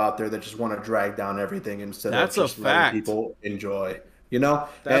people out there that just want to drag down everything instead of just letting people enjoy. You know,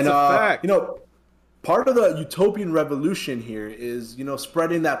 that's a fact. You know, part of the utopian revolution here is, you know,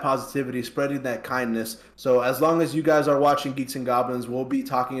 spreading that positivity, spreading that kindness. So as long as you guys are watching Geeks and Goblins, we'll be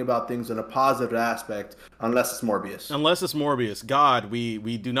talking about things in a positive aspect, unless it's Morbius. Unless it's Morbius. God,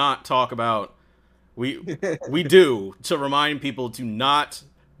 we do not talk about. We do, to remind people to not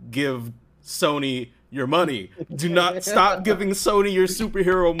give Sony your money. Do not stop giving Sony your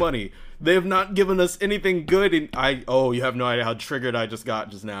superhero money. They have not given us anything good. And you have no idea how triggered I just got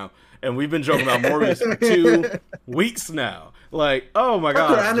just now. And we've been joking about Morbius for 2 weeks now. Like, oh my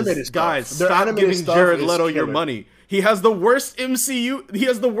god, guys, stop giving Jared Leto your money. He has the worst MCU. He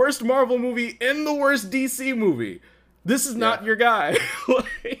has the worst Marvel movie and the worst DC movie. This is not your guy.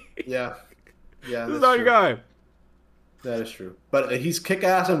 Yeah, this is not your guy. That is true. But he's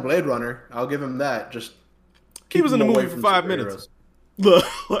kick-ass in Blade Runner. I'll give him that. Just he was in the movie for 5 minutes.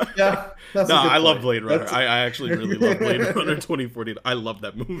 Yeah, I love Blade Runner. I actually really love Blade Runner 2014. I love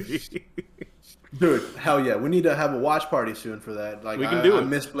that movie. Dude, hell yeah. We need to have a watch party soon for that. Like, we can do it. I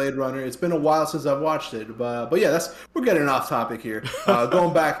miss Blade Runner. It's been a while since I've watched it. But yeah, we're getting off topic here.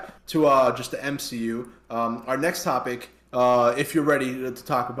 Going back to just the MCU. Our next topic, if you're ready to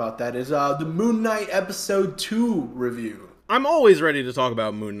talk about that, is the Moon Knight Episode 2 review. I'm always ready to talk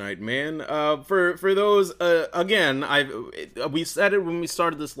about Moon Knight, man. For those, again, we said it when we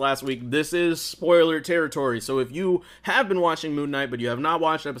started this last week. This is spoiler territory. So if you have been watching Moon Knight, but you have not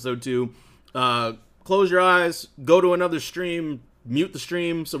watched Episode 2, close your eyes, go to another stream, mute the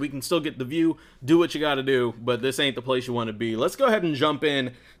stream so we can still get the view. Do what you got to do, but this ain't the place you want to be. Let's go ahead and jump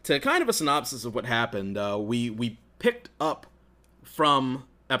in to kind of a synopsis of what happened. We picked up from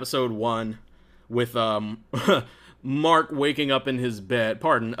Episode 1 with Mark waking up in his bed,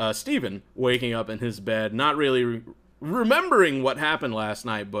 Steven waking up in his bed, not really remembering what happened last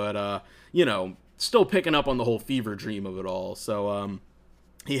night, but, still picking up on the whole fever dream of it all. So,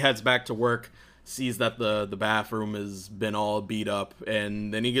 he heads back to work, sees that the bathroom has been all beat up,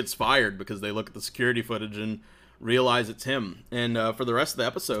 and then he gets fired because they look at the security footage and realize it's him. And, for the rest of the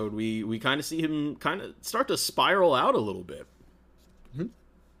episode, we kind of see him kind of start to spiral out a little bit. Mm-hmm.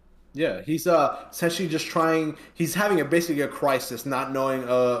 Yeah, he's essentially just he's having basically a crisis, not knowing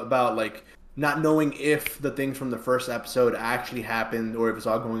not knowing if the things from the first episode actually happened or if it's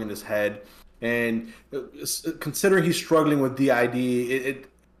all going in his head. And considering he's struggling with DID,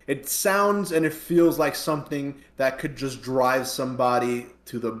 it sounds and it feels like something that could just drive somebody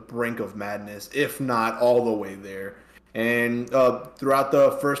to the brink of madness, if not all the way there. And throughout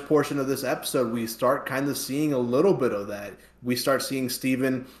the first portion of this episode, we start kind of seeing a little bit of that. We start seeing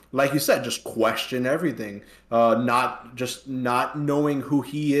Steven, like you said, just question everything. Not knowing who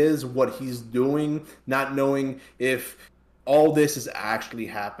he is, what he's doing, not knowing if all this is actually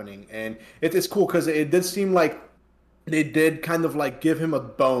happening. And it's cool because it did seem like they did kind of like give him a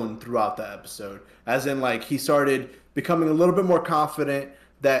bone throughout the episode. As in, like, he started becoming a little bit more confident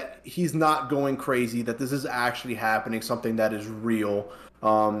that he's not going crazy, that this is actually happening, something that is real.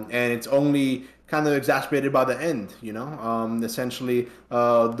 And it's only kind of exacerbated by the end, essentially,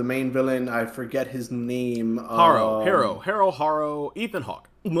 the main villain, I forget his name. Harrow, Ethan Hawke.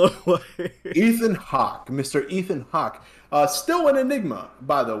 Ethan Hawke, Mr. Ethan Hawke. Still an enigma,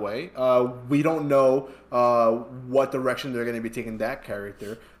 by the way. We don't know what direction they're going to be taking that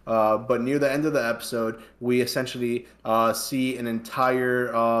character. But near the end of the episode, we essentially see an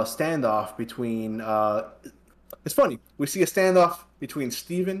entire standoff between... it's funny. We see a standoff between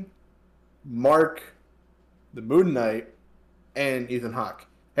Steven, Mark, the Moon Knight, and Ethan Hawke.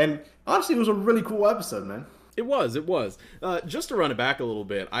 And honestly, it was a really cool episode, man. It was. Just to run it back a little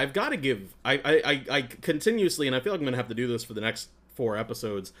bit, I've got to give... I continuously, and I feel like I'm going to have to do this for the next 4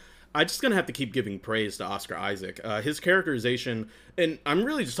 episodes, I'm just going to have to keep giving praise to Oscar Isaac. His characterization, and I'm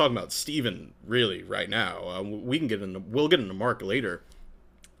really just talking about Steven, really, right now. We'll get into Mark later.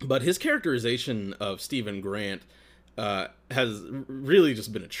 But his characterization of Stephen Grant has really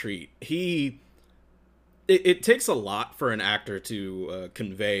just been a treat. It takes a lot for an actor to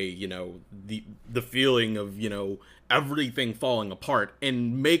convey, the feeling of, everything falling apart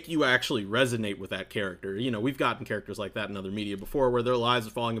and make you actually resonate with that character. We've gotten characters like that in other media before where their lives are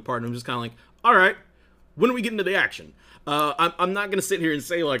falling apart and I'm just kind of like, all right, when do we get into the action? I'm not going to sit here and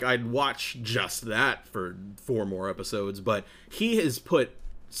say, like, I'd watch just that for 4 more episodes, but he has put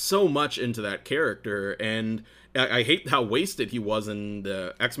so much into that character, and I hate how wasted he was in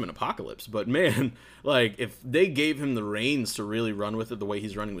the X-Men Apocalypse, but man, like, if they gave him the reins to really run with it the way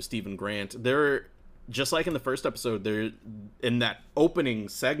he's running with Stephen Grant, they're just like in the first episode, they're in that opening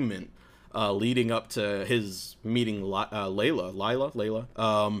segment leading up to his meeting Layla.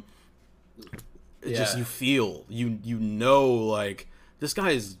 Just you feel, you know, like, this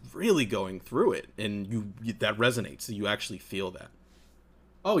guy is really going through it, and you that resonates. So you actually feel that.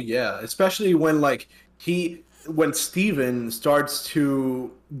 Oh yeah, especially when when Steven starts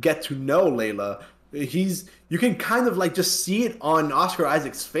to get to know Layla, you can kind of like just see it on Oscar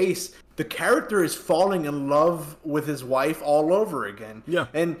Isaac's face. The character is falling in love with his wife all over again. Yeah.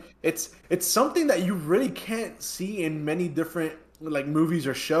 And it's something that you really can't see in many different like movies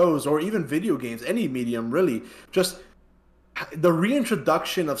or shows or even video games, any medium really. Just the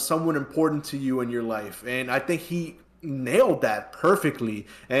reintroduction of someone important to you in your life. And I think he nailed that perfectly.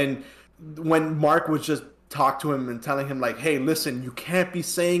 And when Mark was just talk to him and telling him like, hey, listen, you can't be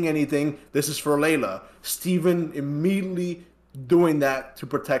saying anything. This is for Layla. Steven immediately doing that to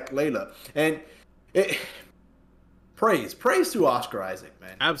protect Layla. And praise to Oscar Isaac,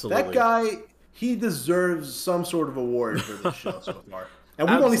 man. Absolutely. That guy, he deserves some sort of award for this show so far. And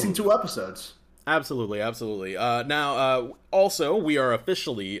we've only seen 2 episodes. Absolutely. Now, also, we are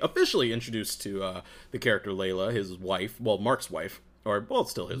officially introduced to the character Layla, his wife, well, Mark's wife. It's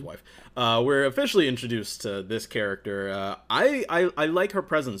still his wife. We're officially introduced to this character. I like her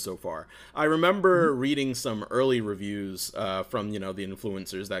presence so far. I remember reading some early reviews from, the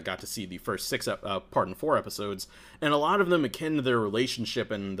influencers that got to see the first 4 episodes, and a lot of them akin to their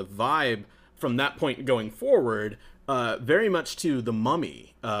relationship and the vibe from that point going forward, very much to the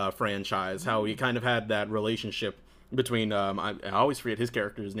Mummy franchise, how we kind of had that relationship between, I always forget his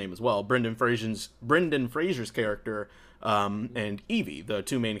character's name as well, Brendan Fraser's character, and Evie, the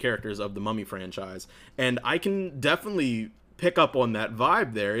 2 main characters of the Mummy franchise. And I can definitely pick up on that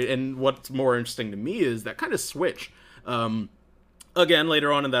vibe there. And what's more interesting to me is that kind of switch. Again,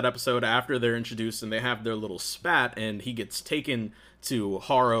 later on in that episode, after they're introduced and they have their little spat, and he gets taken to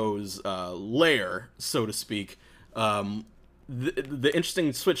Harrow's lair, so to speak. The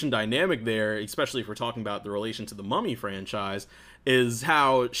interesting switch in dynamic there, especially if we're talking about the relation to the Mummy franchise, is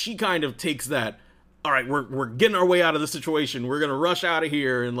how she kind of takes that, all right, we're getting our way out of the situation. We're going to rush out of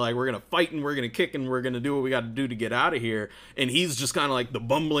here, and like we're going to fight and we're going to kick and we're going to do what we got to do to get out of here. And he's just kind of like the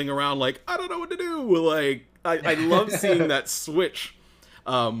bumbling around like, I don't know what to do. Like, I love seeing that switch.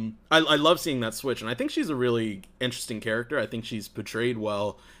 I love seeing that switch, and I think she's a really interesting character. I think she's portrayed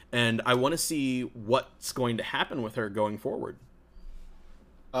well, and I want to see what's going to happen with her going forward.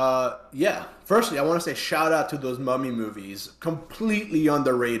 Yeah. Firstly, I want to say shout out to those Mummy movies. Completely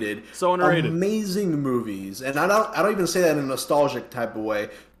underrated. So underrated. Amazing movies. And I don't even say that in a nostalgic type of way.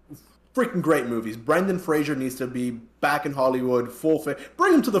 Freaking great movies. Brendan Fraser needs to be back in Hollywood,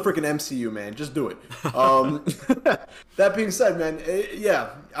 bring him to the freaking MCU, man. Just do it. That being said, man, yeah,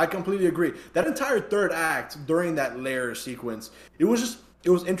 I completely agree. That entire 3rd act during that lair sequence, it was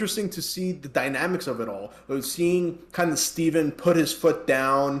interesting to see the dynamics of it all. Seeing kind of Steven put his foot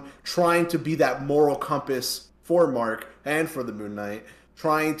down, trying to be that moral compass for Mark and for the Moon Knight,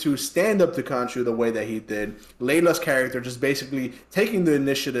 trying to stand up to Khonshu the way that he did. Layla's character just basically taking the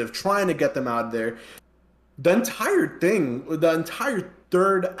initiative, trying to get them out of there. The entire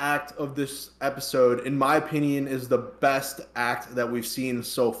 3rd act of this episode, in my opinion, is the best act that we've seen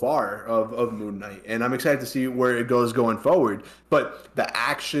so far of Moon Knight. And I'm excited to see where it goes going forward. But the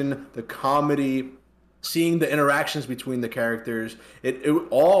action, the comedy, seeing the interactions between the characters, it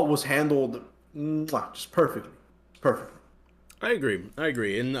all was handled just perfectly. Perfect. I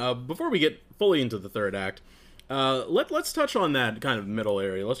agree. And before we get fully into the 3rd act, let's touch on that kind of middle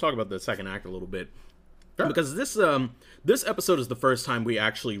area. Let's talk about the 2nd act a little bit. Sure. Because this episode is the first time we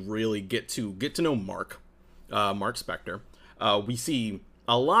actually really get to know Mark Spector. We see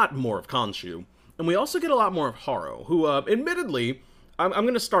a lot more of Khonshu, and we also get a lot more of Harrow, who, admittedly, I'm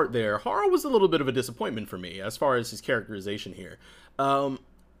going to start there. Harrow was a little bit of a disappointment for me as far as his characterization here.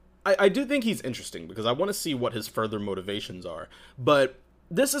 I do think he's interesting because I want to see what his further motivations are, but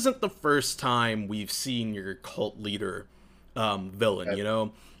this isn't the first time we've seen your cult leader villain, you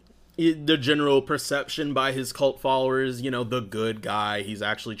know? The general perception by his cult followers, the good guy. He's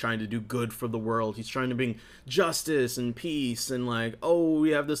actually trying to do good for the world. He's trying to bring justice and peace, and like, oh,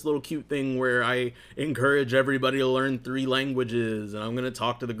 we have this little cute thing where I encourage everybody to learn 3 languages, and I'm going to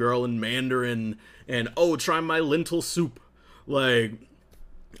talk to the girl in Mandarin, and oh, try my lentil soup. Like,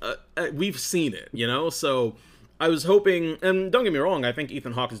 we've seen it, So I was hoping, and don't get me wrong, I think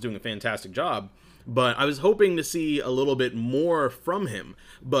Ethan Hawke is doing a fantastic job, but I was hoping to see a little bit more from him.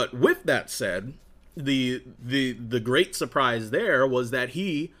 But with that said, the great surprise there was that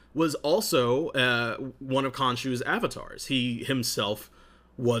he was also one of Khonshu's avatars. He himself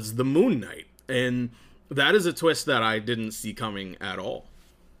was the Moon Knight, and that is a twist that I didn't see coming at all.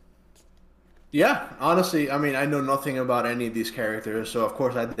 Yeah, honestly, I mean, I know nothing about any of these characters, so of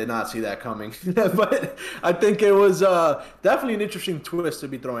course I did not see that coming. But I think it was definitely an interesting twist to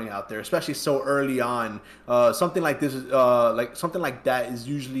be throwing out there, especially so early on. Something like this, something like that, is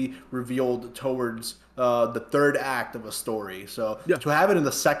usually revealed towards the third act of a story. So yeah. To have it in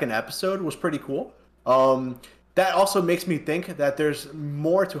the second episode was pretty cool. That also makes me think that there's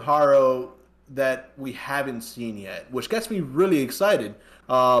more to Haro that we haven't seen yet, which gets me really excited.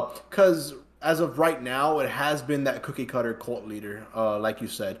 Because as of right now, it has been that cookie cutter cult leader, like you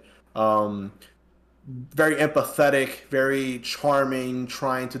said. Very empathetic, very charming,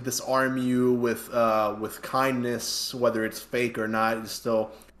 trying to disarm you with kindness, whether it's fake or not is still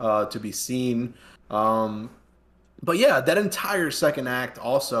to be seen. But yeah, that entire second act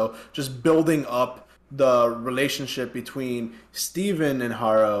also just building up the relationship between Steven and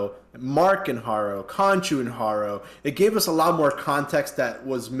Haro, Mark and Haro, Khonshu and Haro. It gave us a lot more context that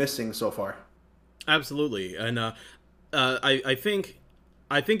was missing so far. Absolutely, and I think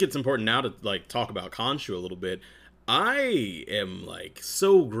it's important now to like talk about Khonshu a little bit. I am like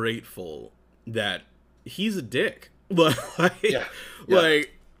so grateful that he's a dick. Like, yeah.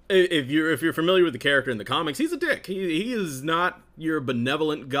 Like if you're familiar with the character in the comics, he's a dick. He is not your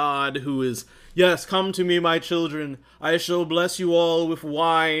benevolent god who is, yes, come to me, my children. I shall bless you all with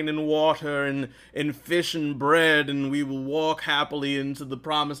wine and water and fish and bread, and we will walk happily into the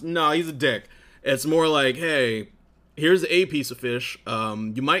promise. No, he's a dick. It's more like, hey, here's a piece of fish.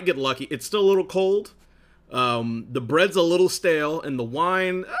 You might get lucky. It's still a little cold. The bread's a little stale, and the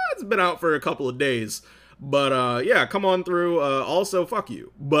wine, it's been out for a couple of days. But yeah, come on through. Also, fuck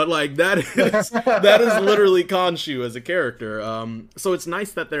you. But like that is literally Khonshu as a character. So it's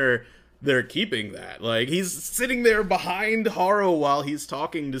nice that they're keeping that. Like, he's sitting there behind Haro while he's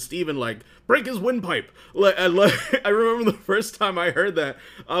talking to Steven, like, break his windpipe. I remember the first time I heard that,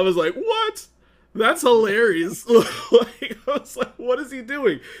 I was like, what? That's hilarious. Like, I was like, what is he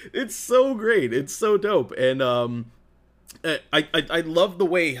doing? It's so great. It's so dope. And I love the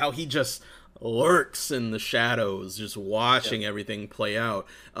way how he just lurks in the shadows, just watching everything play out.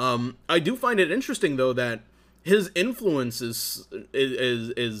 I do find it interesting, though, that his influence is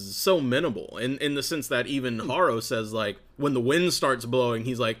so minimal in the sense that even Haro says, like, when the wind starts blowing,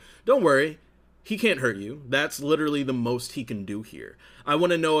 he's like, don't worry, he can't hurt you. That's literally the most he can do here. I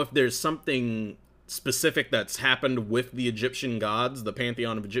want to know if there's something specific that's happened with the Egyptian gods, the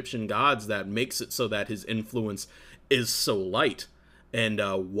pantheon of Egyptian gods, that makes it so that his influence is so light, and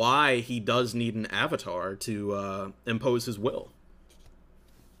why he does need an avatar to impose his will.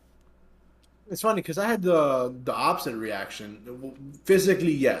 It's funny because I had the opposite reaction.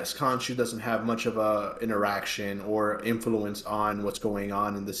 Physically, yes, Khonshu doesn't have much of a interaction or influence on what's going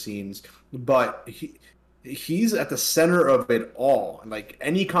on in the scenes, but he's at the center of it all. Like,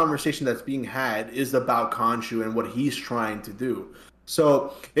 any conversation that's being had is about Khonshu and what he's trying to do.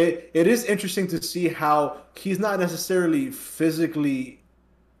 So it is interesting to see how he's not necessarily physically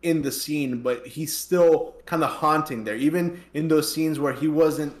in the scene, but he's still kind of haunting there, even in those scenes where he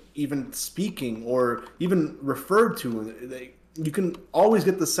wasn't even speaking or even referred to. You can always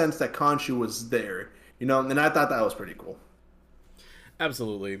get the sense that Khonshu was there, you know, and I thought that was pretty cool.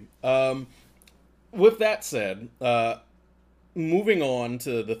 Absolutely. With that said, moving on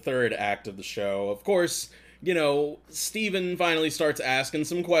to the third act of the show, of course, you know, Steven finally starts asking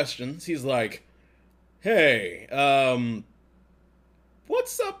some questions. He's like, hey,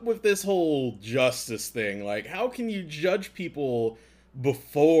 what's up with this whole justice thing? Like, how can you judge people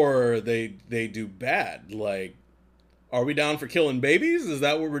before they do bad? Like, are we down for killing babies? Is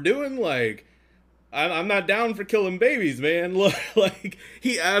that what we're doing? Like, I'm not down for killing babies, man. Like,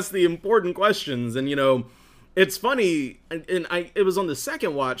 he asked the important questions, and, you know, it's funny, and it was on the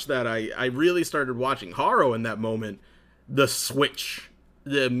second watch that I really started watching Haro in that moment. The switch,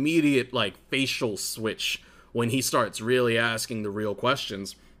 the immediate, like, facial switch when he starts really asking the real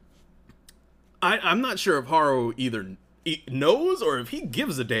questions. I'm not sure if Haro either knows or if he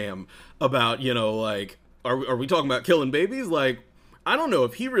gives a damn about, you know, like, are we talking about killing babies? Like, I don't know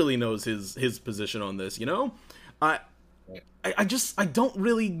if he really knows his position on this, you know? I don't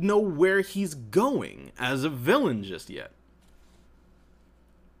really know where he's going as a villain just yet.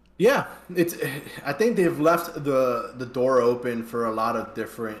 Yeah, I think they've left the door open for a lot of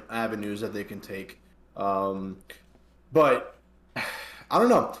different avenues that they can take. But I don't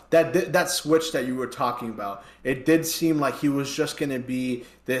know, that switch that you were talking about. It did seem like he was just going to be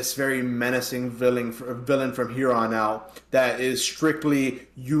this very menacing villain from here on out. That is strictly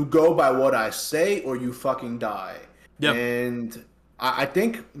you go by what I say or you fucking die. Yep. And I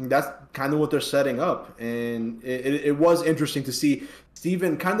think that's kind of what they're setting up. And it was interesting to see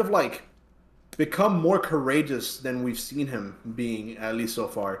Steven kind of like become more courageous than we've seen him being, at least so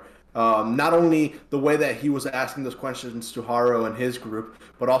far. Not only the way that he was asking those questions to Haro and his group,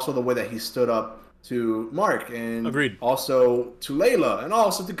 but also the way that he stood up to Mark and Agreed. Also to Layla and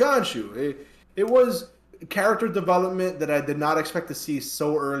also to Ganshu. It was character development that I did not expect to see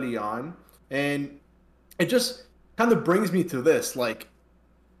so early on. And it just kind of brings me to this. Like,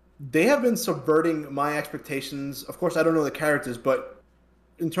 they have been subverting my expectations. Of course, I don't know the characters, but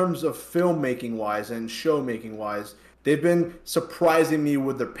in terms of filmmaking wise and show making wise, they've been surprising me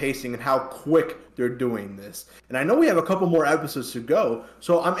with their pacing and how quick they're doing this. And I know we have a couple more episodes to go,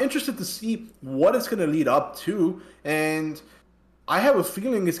 so I'm interested to see what it's going to lead up to. And I have a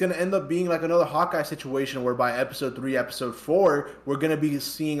feeling it's going to end up being like another Hawkeye situation where by episode 3, episode 4, we're going to be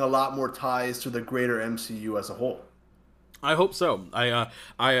seeing a lot more ties to the greater MCU as a whole. I hope so. I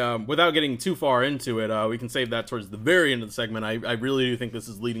without getting too far into it, we can save that towards the very end of the segment. I really do think this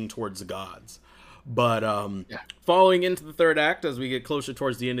is leading towards the gods. But following into the third act, as we get closer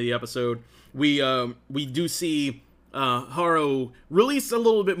towards the end of the episode, we do see Haro release a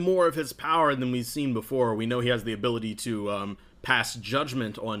little bit more of his power than we've seen before. We know he has the ability to pass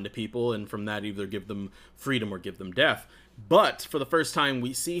judgment on to people, and from that either give them freedom or give them death. But for the first time,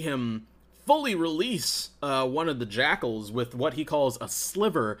 we see him fully release one of the jackals with what he calls a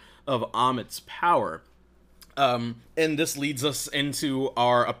sliver of Amit's power. And this leads us into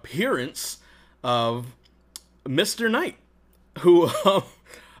our appearance of Mr. Knight, who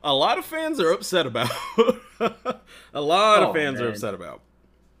a lot of fans are upset about. A lot of fans are upset about.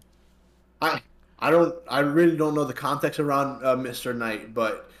 I really don't know the context around Mr. Knight,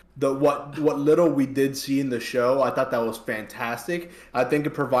 but what little we did see in the show, I thought that was fantastic. I think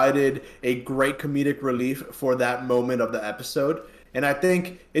it provided a great comedic relief for that moment of the episode. And I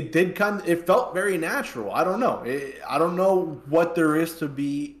think it did it felt very natural. I don't know. I don't know what there is to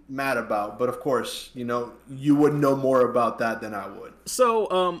be mad about. But of course, you would know more about that than I would.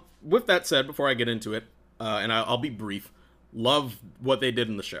 So, with that said, before I get into it, and I'll be brief, love what they did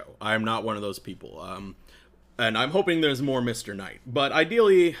in the show. I am not one of those people. And I'm hoping there's more Mr. Knight. But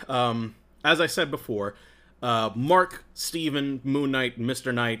ideally, as I said before, Mark, Steven, Moon Knight,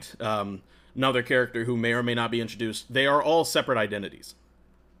 Mr. Knight, another character who may or may not be introduced, they are all separate identities.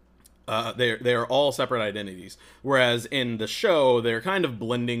 They are all separate identities. Whereas in the show, they're kind of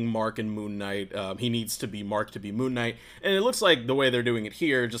blending Mark and Moon Knight. He needs to be Mark to be Moon Knight. And it looks like the way they're doing it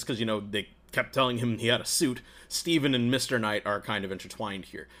here, just because, they kept telling him he had a suit, Steven and Mr. Knight are kind of intertwined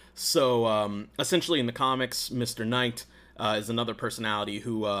here. So, essentially in the comics, Mr. Knight is another personality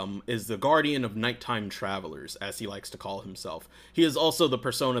who is the guardian of nighttime travelers, as he likes to call himself. He is also the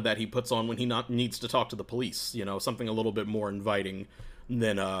persona that he puts on when he needs to talk to the police, something a little bit more inviting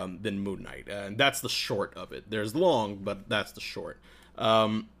than Moon Knight. And that's the short of it. There's long, but that's the short.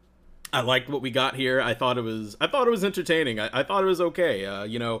 I liked what we got here. I thought it was entertaining. I thought it was okay.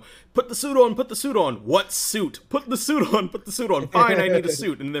 Put the suit on. What suit? Put the suit on. Fine, I need a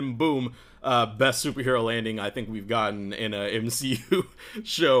suit. And then boom, best superhero landing I think we've gotten in a MCU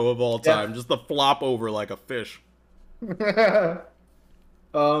show of all time. Yeah. Just the flop over like a fish. Your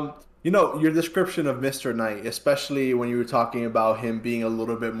description of Mr. Knight, especially when you were talking about him being a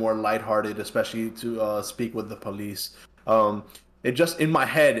little bit more lighthearted, especially to speak with the police. It just, in my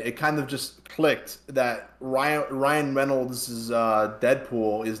head, it kind of just clicked that Ryan Reynolds'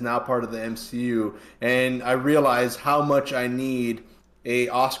 Deadpool is now part of the MCU, and I realized how much I need a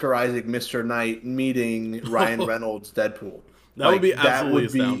Oscar Isaac Mr. Knight meeting Ryan Reynolds Deadpool. That would be absolutely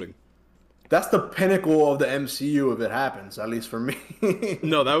astounding. That's the pinnacle of the MCU if it happens, at least for me.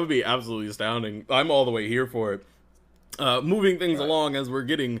 No, that would be absolutely astounding. I'm all the way here for it. Moving things along as we're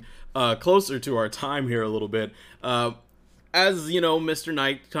getting closer to our time here a little bit. As Mr.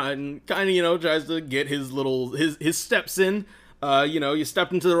 Knight kind of tries to get his steps in. You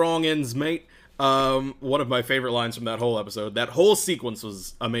stepped into the wrong ends, mate. One of my favorite lines from that whole episode. That whole sequence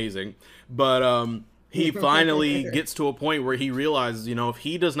was amazing. But he finally gets to a point where he realizes, if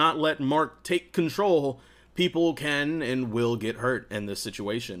he does not let Mark take control, people can and will get hurt in this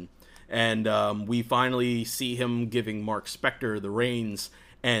situation. And we finally see him giving Mark Spector the reins,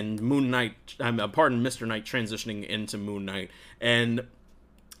 and Mr. Knight transitioning into Moon Knight. And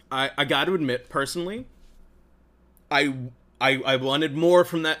I got to admit, personally, I wanted more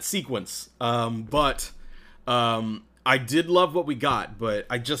from that sequence. But I did love what we got, but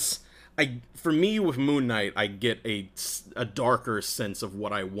for me with Moon Knight, I get a darker sense of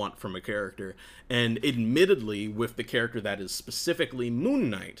what I want from a character. And admittedly, with the character that is specifically Moon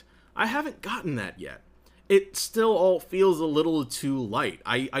Knight, I haven't gotten that yet. It still all feels a little too light.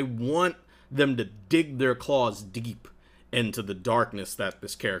 I want them to dig their claws deep into the darkness that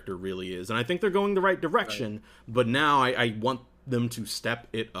this character really is. And I think they're going the right direction, right. But now I want them to step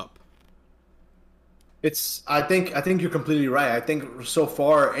it up. I think you're completely right. I think so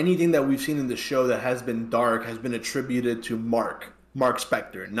far anything that we've seen in the show that has been dark has been attributed to Mark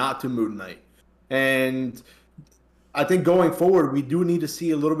Spector, not to Moon Knight. And I think going forward we do need to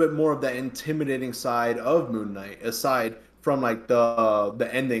see a little bit more of that intimidating side of Moon Knight, aside from like the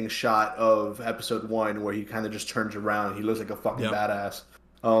ending shot of episode 1 where he kind of just turns around and he looks like a fucking badass.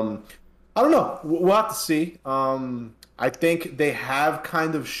 I don't know. We'll have to see. I think they have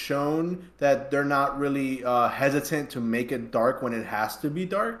kind of shown that they're not really hesitant to make it dark when it has to be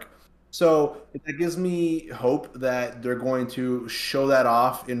dark. So that gives me hope that they're going to show that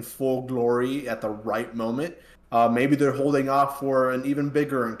off in full glory at the right moment. Maybe they're holding off for an even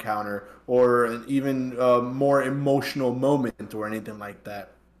bigger encounter or an even more emotional moment or anything like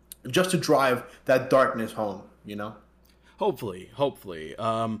that, just to drive that darkness home, you know? Hopefully.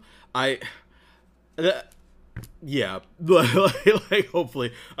 Yeah, like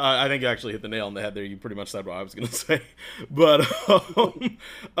hopefully. I think you actually hit the nail on the head there. You pretty much said what I was going to say. But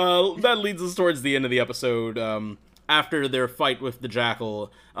that leads us towards the end of the episode. After their fight with the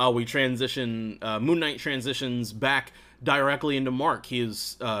Jackal, we transition. Moon Knight transitions back directly into Mark. He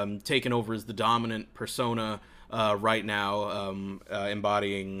is taken over as the dominant persona right now,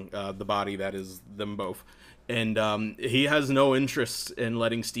 embodying the body that is them both. And he has no interest in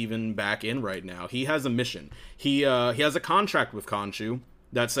letting Steven back in right now. He has a mission. He has a contract with Khonshu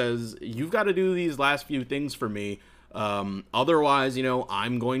that says, you've got to do these last few things for me. Otherwise, you know,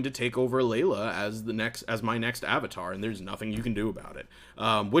 I'm going to take over Layla as my next avatar, and there's nothing you can do about it.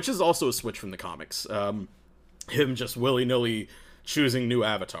 Which is also a switch from the comics. Him just willy-nilly choosing new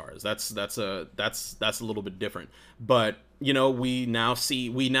avatars. That's a little bit different. But, you know, we now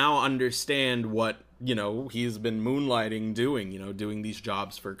understand what, you know, he's been moonlighting doing, you know, doing these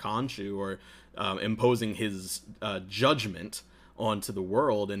jobs for Khonshu or imposing his judgment onto the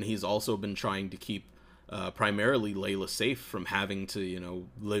world. And he's also been trying to keep primarily Layla safe from having to, you know,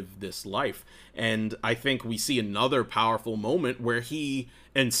 live this life. And I think we see another powerful moment where he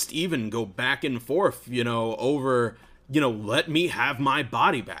and Steven go back and forth, you know, over, you know, let me have my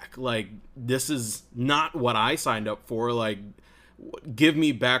body back. Like, this is not what I signed up for. Like, give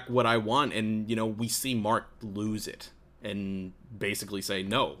me back what I want. And, you know, we see Mark lose it and basically say,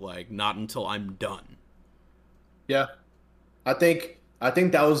 no, like, not until I'm done. Yeah. I think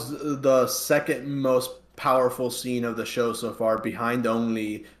that was the second most powerful scene of the show so far, behind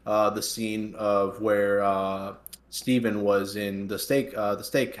only the scene of where Steven was in the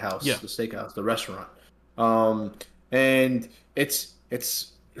steakhouse, the restaurant. And it's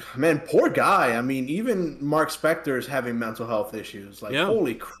man, poor guy. I mean, even Mark Spector is having mental health issues. Like,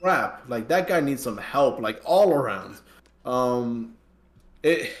 holy crap! Like, that guy needs some help, like, all around.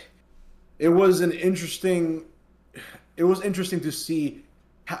 It was interesting to see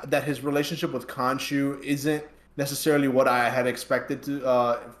that his relationship with Khonshu isn't necessarily what I had expected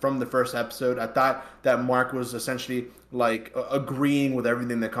to from the first episode. I thought that Mark was essentially like agreeing with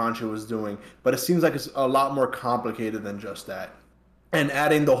everything that Khonshu was doing, but it seems like it's a lot more complicated than just that. And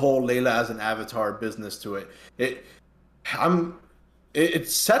adding the whole Layla as an avatar business to it, it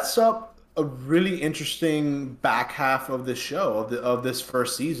sets up a really interesting back half of this show of this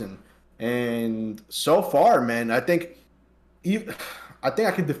first season. And so far, man, I think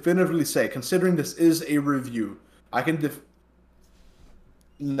I can definitively say, considering this is a review,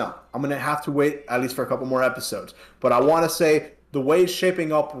 no, I'm going to have to wait at least for a couple more episodes. But I want to say, the way it's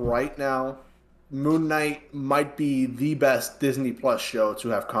shaping up right now, Moon Knight might be the best Disney Plus show to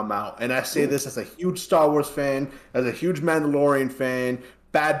have come out. And I say this as a huge Star Wars fan, as a huge Mandalorian fan,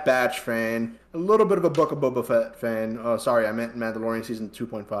 Bad Batch fan, a little bit of a Book of Boba Fett fan. Sorry, I meant Mandalorian Season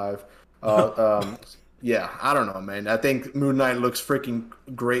 2.5. Yeah, I don't know, man. I think Moon Knight looks freaking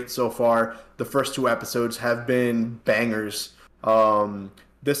great so far. The first 2 episodes have been bangers.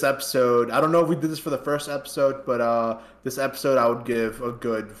 This episode, I don't know if we did this for the first episode, but this episode I would give a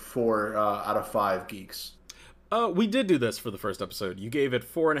good 4 out of 5 geeks. We did do this for the first episode. You gave it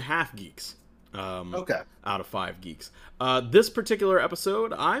 4.5 geeks. Okay. Out of 5 geeks. This particular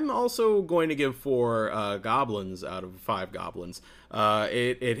episode, I'm also going to give 4 goblins out of 5 goblins.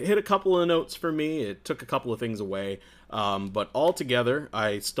 It hit a couple of notes for me. It took a couple of things away. But altogether,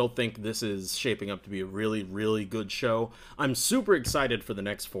 I still think this is shaping up to be a really, really good show. I'm super excited for the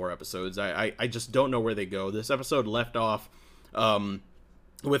next 4 episodes. I just don't know where they go. This episode left off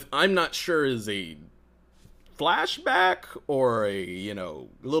with, I'm not sure, is a flashback or a,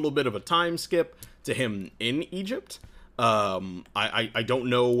 little bit of a time skip to him in Egypt. I don't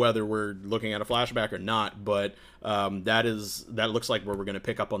know whether we're looking at a flashback or not, but that looks like where we're going to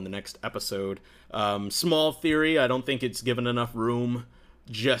pick up on the next episode. Small theory, I don't think it's given enough room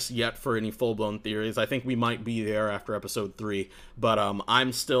just yet for any full-blown theories. I think we might be there after episode 3, but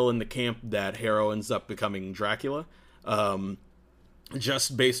I'm still in the camp that Harrow ends up becoming Dracula,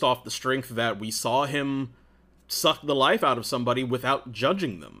 just based off the strength that we saw him suck the life out of somebody without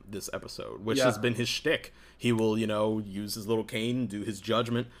judging them this episode, which has been his shtick. He will, use his little cane, do his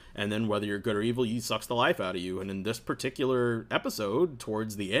judgment, and then whether you're good or evil, he sucks the life out of you. And in this particular episode,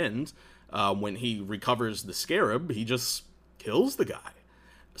 towards the end, when he recovers the scarab, he just kills the guy.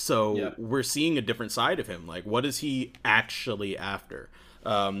 So we're seeing a different side of him. Like, what is he actually after?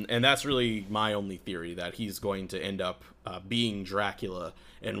 And that's really my only theory, that he's going to end up being Dracula,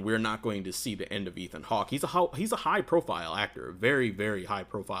 and we're not going to see the end of Ethan Hawke. He's a high-profile actor, a very, very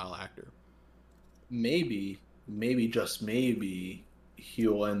high-profile actor. Maybe, just maybe,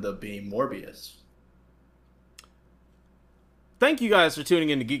 he'll end up being Morbius. Thank you guys for tuning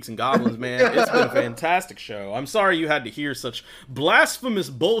in to Geeks and Goblins, man. It's been a fantastic show. I'm sorry you had to hear such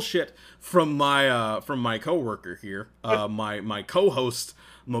blasphemous bullshit from my coworker here, my co-host,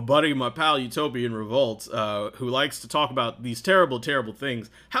 my buddy, my pal, Utopian Revolt, who likes to talk about these terrible, terrible things.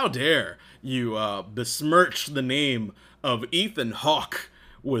 How dare you besmirch the name of Ethan Hawke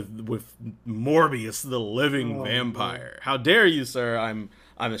with Morbius, the living vampire? How dare you, sir? I'm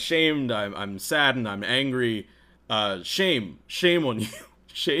ashamed. I'm saddened. I'm angry. Shame on you.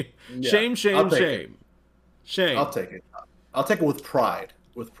 Shame. I'll take it. I'll take it with pride.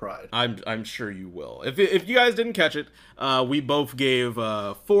 I'm sure you will. If you guys didn't catch it, we both gave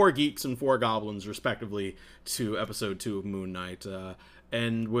 4 geeks and 4 goblins respectively to episode 2 of Moon Knight.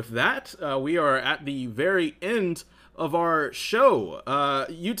 And with that, we are at the very end of our show.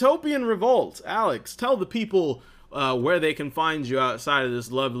 Utopian Revolt. Alex, tell the people where they can find you outside of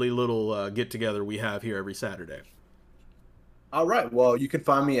this lovely little get-together we have here every Saturday. All right. Well, you can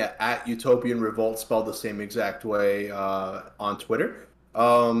find me at Utopian Revolt, spelled the same exact way, on Twitter.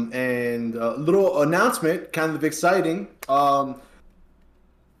 And a little announcement, kind of exciting. I'm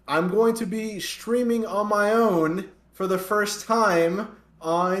going to be streaming on my own for the first time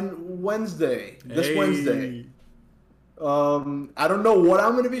on Wednesday. This Wednesday. I don't know what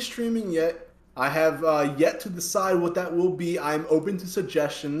I'm going to be streaming yet. I have yet to decide what that will be. I'm open to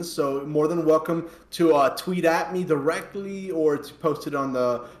suggestions, so more than welcome to tweet at me directly or to post it on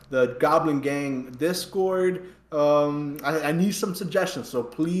the Goblin Gang Discord. I need some suggestions, so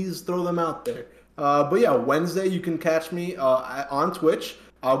please throw them out there. But yeah, Wednesday you can catch me on Twitch.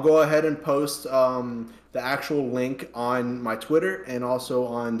 I'll go ahead and post the actual link on my Twitter and also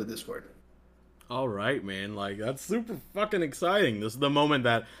on the Discord. All right, man. Like, that's super fucking exciting. This is the moment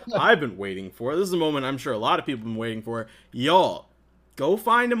that I've been waiting for. This is the moment I'm sure a lot of people have been waiting for. Y'all, go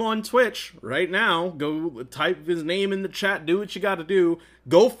find him on Twitch right now. Go type his name in the chat. Do what you got to do.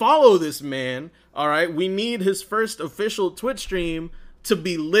 Go follow this man. All right, we need his first official Twitch stream to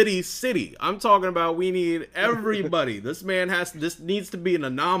be Liddy City. I'm talking about we need everybody. This needs to be an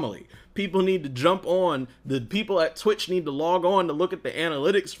anomaly. People need to jump on. The people at Twitch need to log on to look at the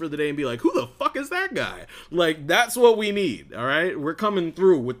analytics for the day and be like, who the fuck is that guy? Like, that's what we need, all right? We're coming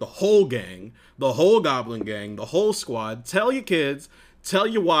through with the whole gang, the whole Goblin Gang, the whole squad. Tell your kids, tell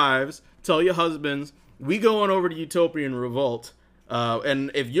your wives, tell your husbands. We going over to Utopian Revolt.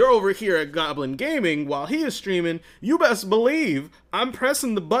 And if you're over here at Goblin Gaming while he is streaming, you best believe I'm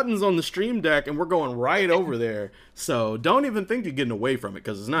pressing the buttons on the stream deck and we're going right over there. So don't even think you're getting away from it,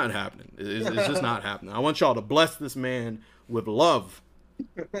 because it's not happening. It's just not happening. I want y'all to bless this man with love.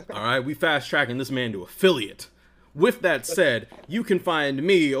 All right, we fast tracking this man to affiliate. With that said, you can find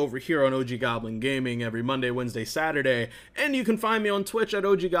me over here on OG Goblin Gaming every Monday, Wednesday, Saturday, and you can find me on Twitch at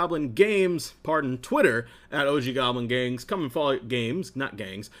OG Goblin Games, Twitter at OG Goblin Gangs. Come and follow games, not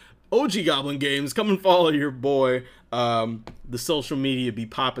gangs. OG Goblin Games, come and follow your boy. The social media be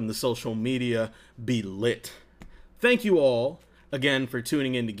popping, the social media be lit. Thank you all again for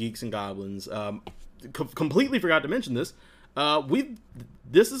tuning in to Geeks and Goblins. Completely forgot to mention this.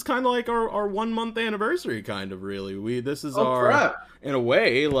 This is kind of like our 1 month anniversary, kind of, really. This is crap. In a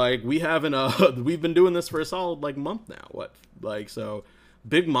way, like, we haven't we've been doing this for a solid like month now. So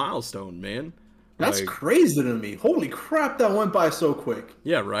big milestone, man. That's crazy to me. Holy crap, that went by so quick.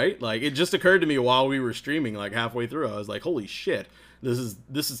 Yeah, right? Like, it just occurred to me while we were streaming, like, halfway through. I was like, holy shit. This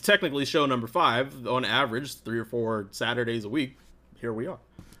is technically show number 5 on average, 3 or 4 Saturdays a week. Here we are.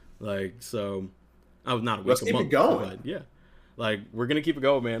 Like, so not a week, let's a keep month, it going. But yeah. Like, we're going to keep it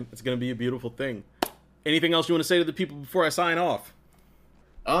going, man. It's going to be a beautiful thing. Anything else you want to say to the people before I sign off?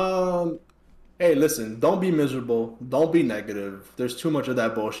 Hey, listen, don't be miserable. Don't be negative. There's too much of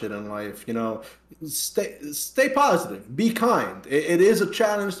that bullshit in life, you know. Stay positive. Be kind. It is a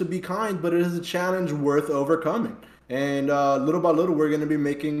challenge to be kind, but it is a challenge worth overcoming. And little by little, we're going to be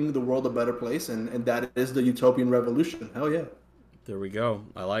making the world a better place, and that is the Utopian revolution. Hell yeah. There we go.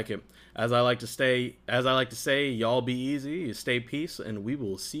 I like it. As I like to say, y'all be easy, you stay peace, and we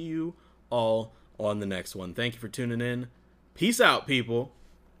will see you all on the next one. Thank you for tuning in. Peace out, people.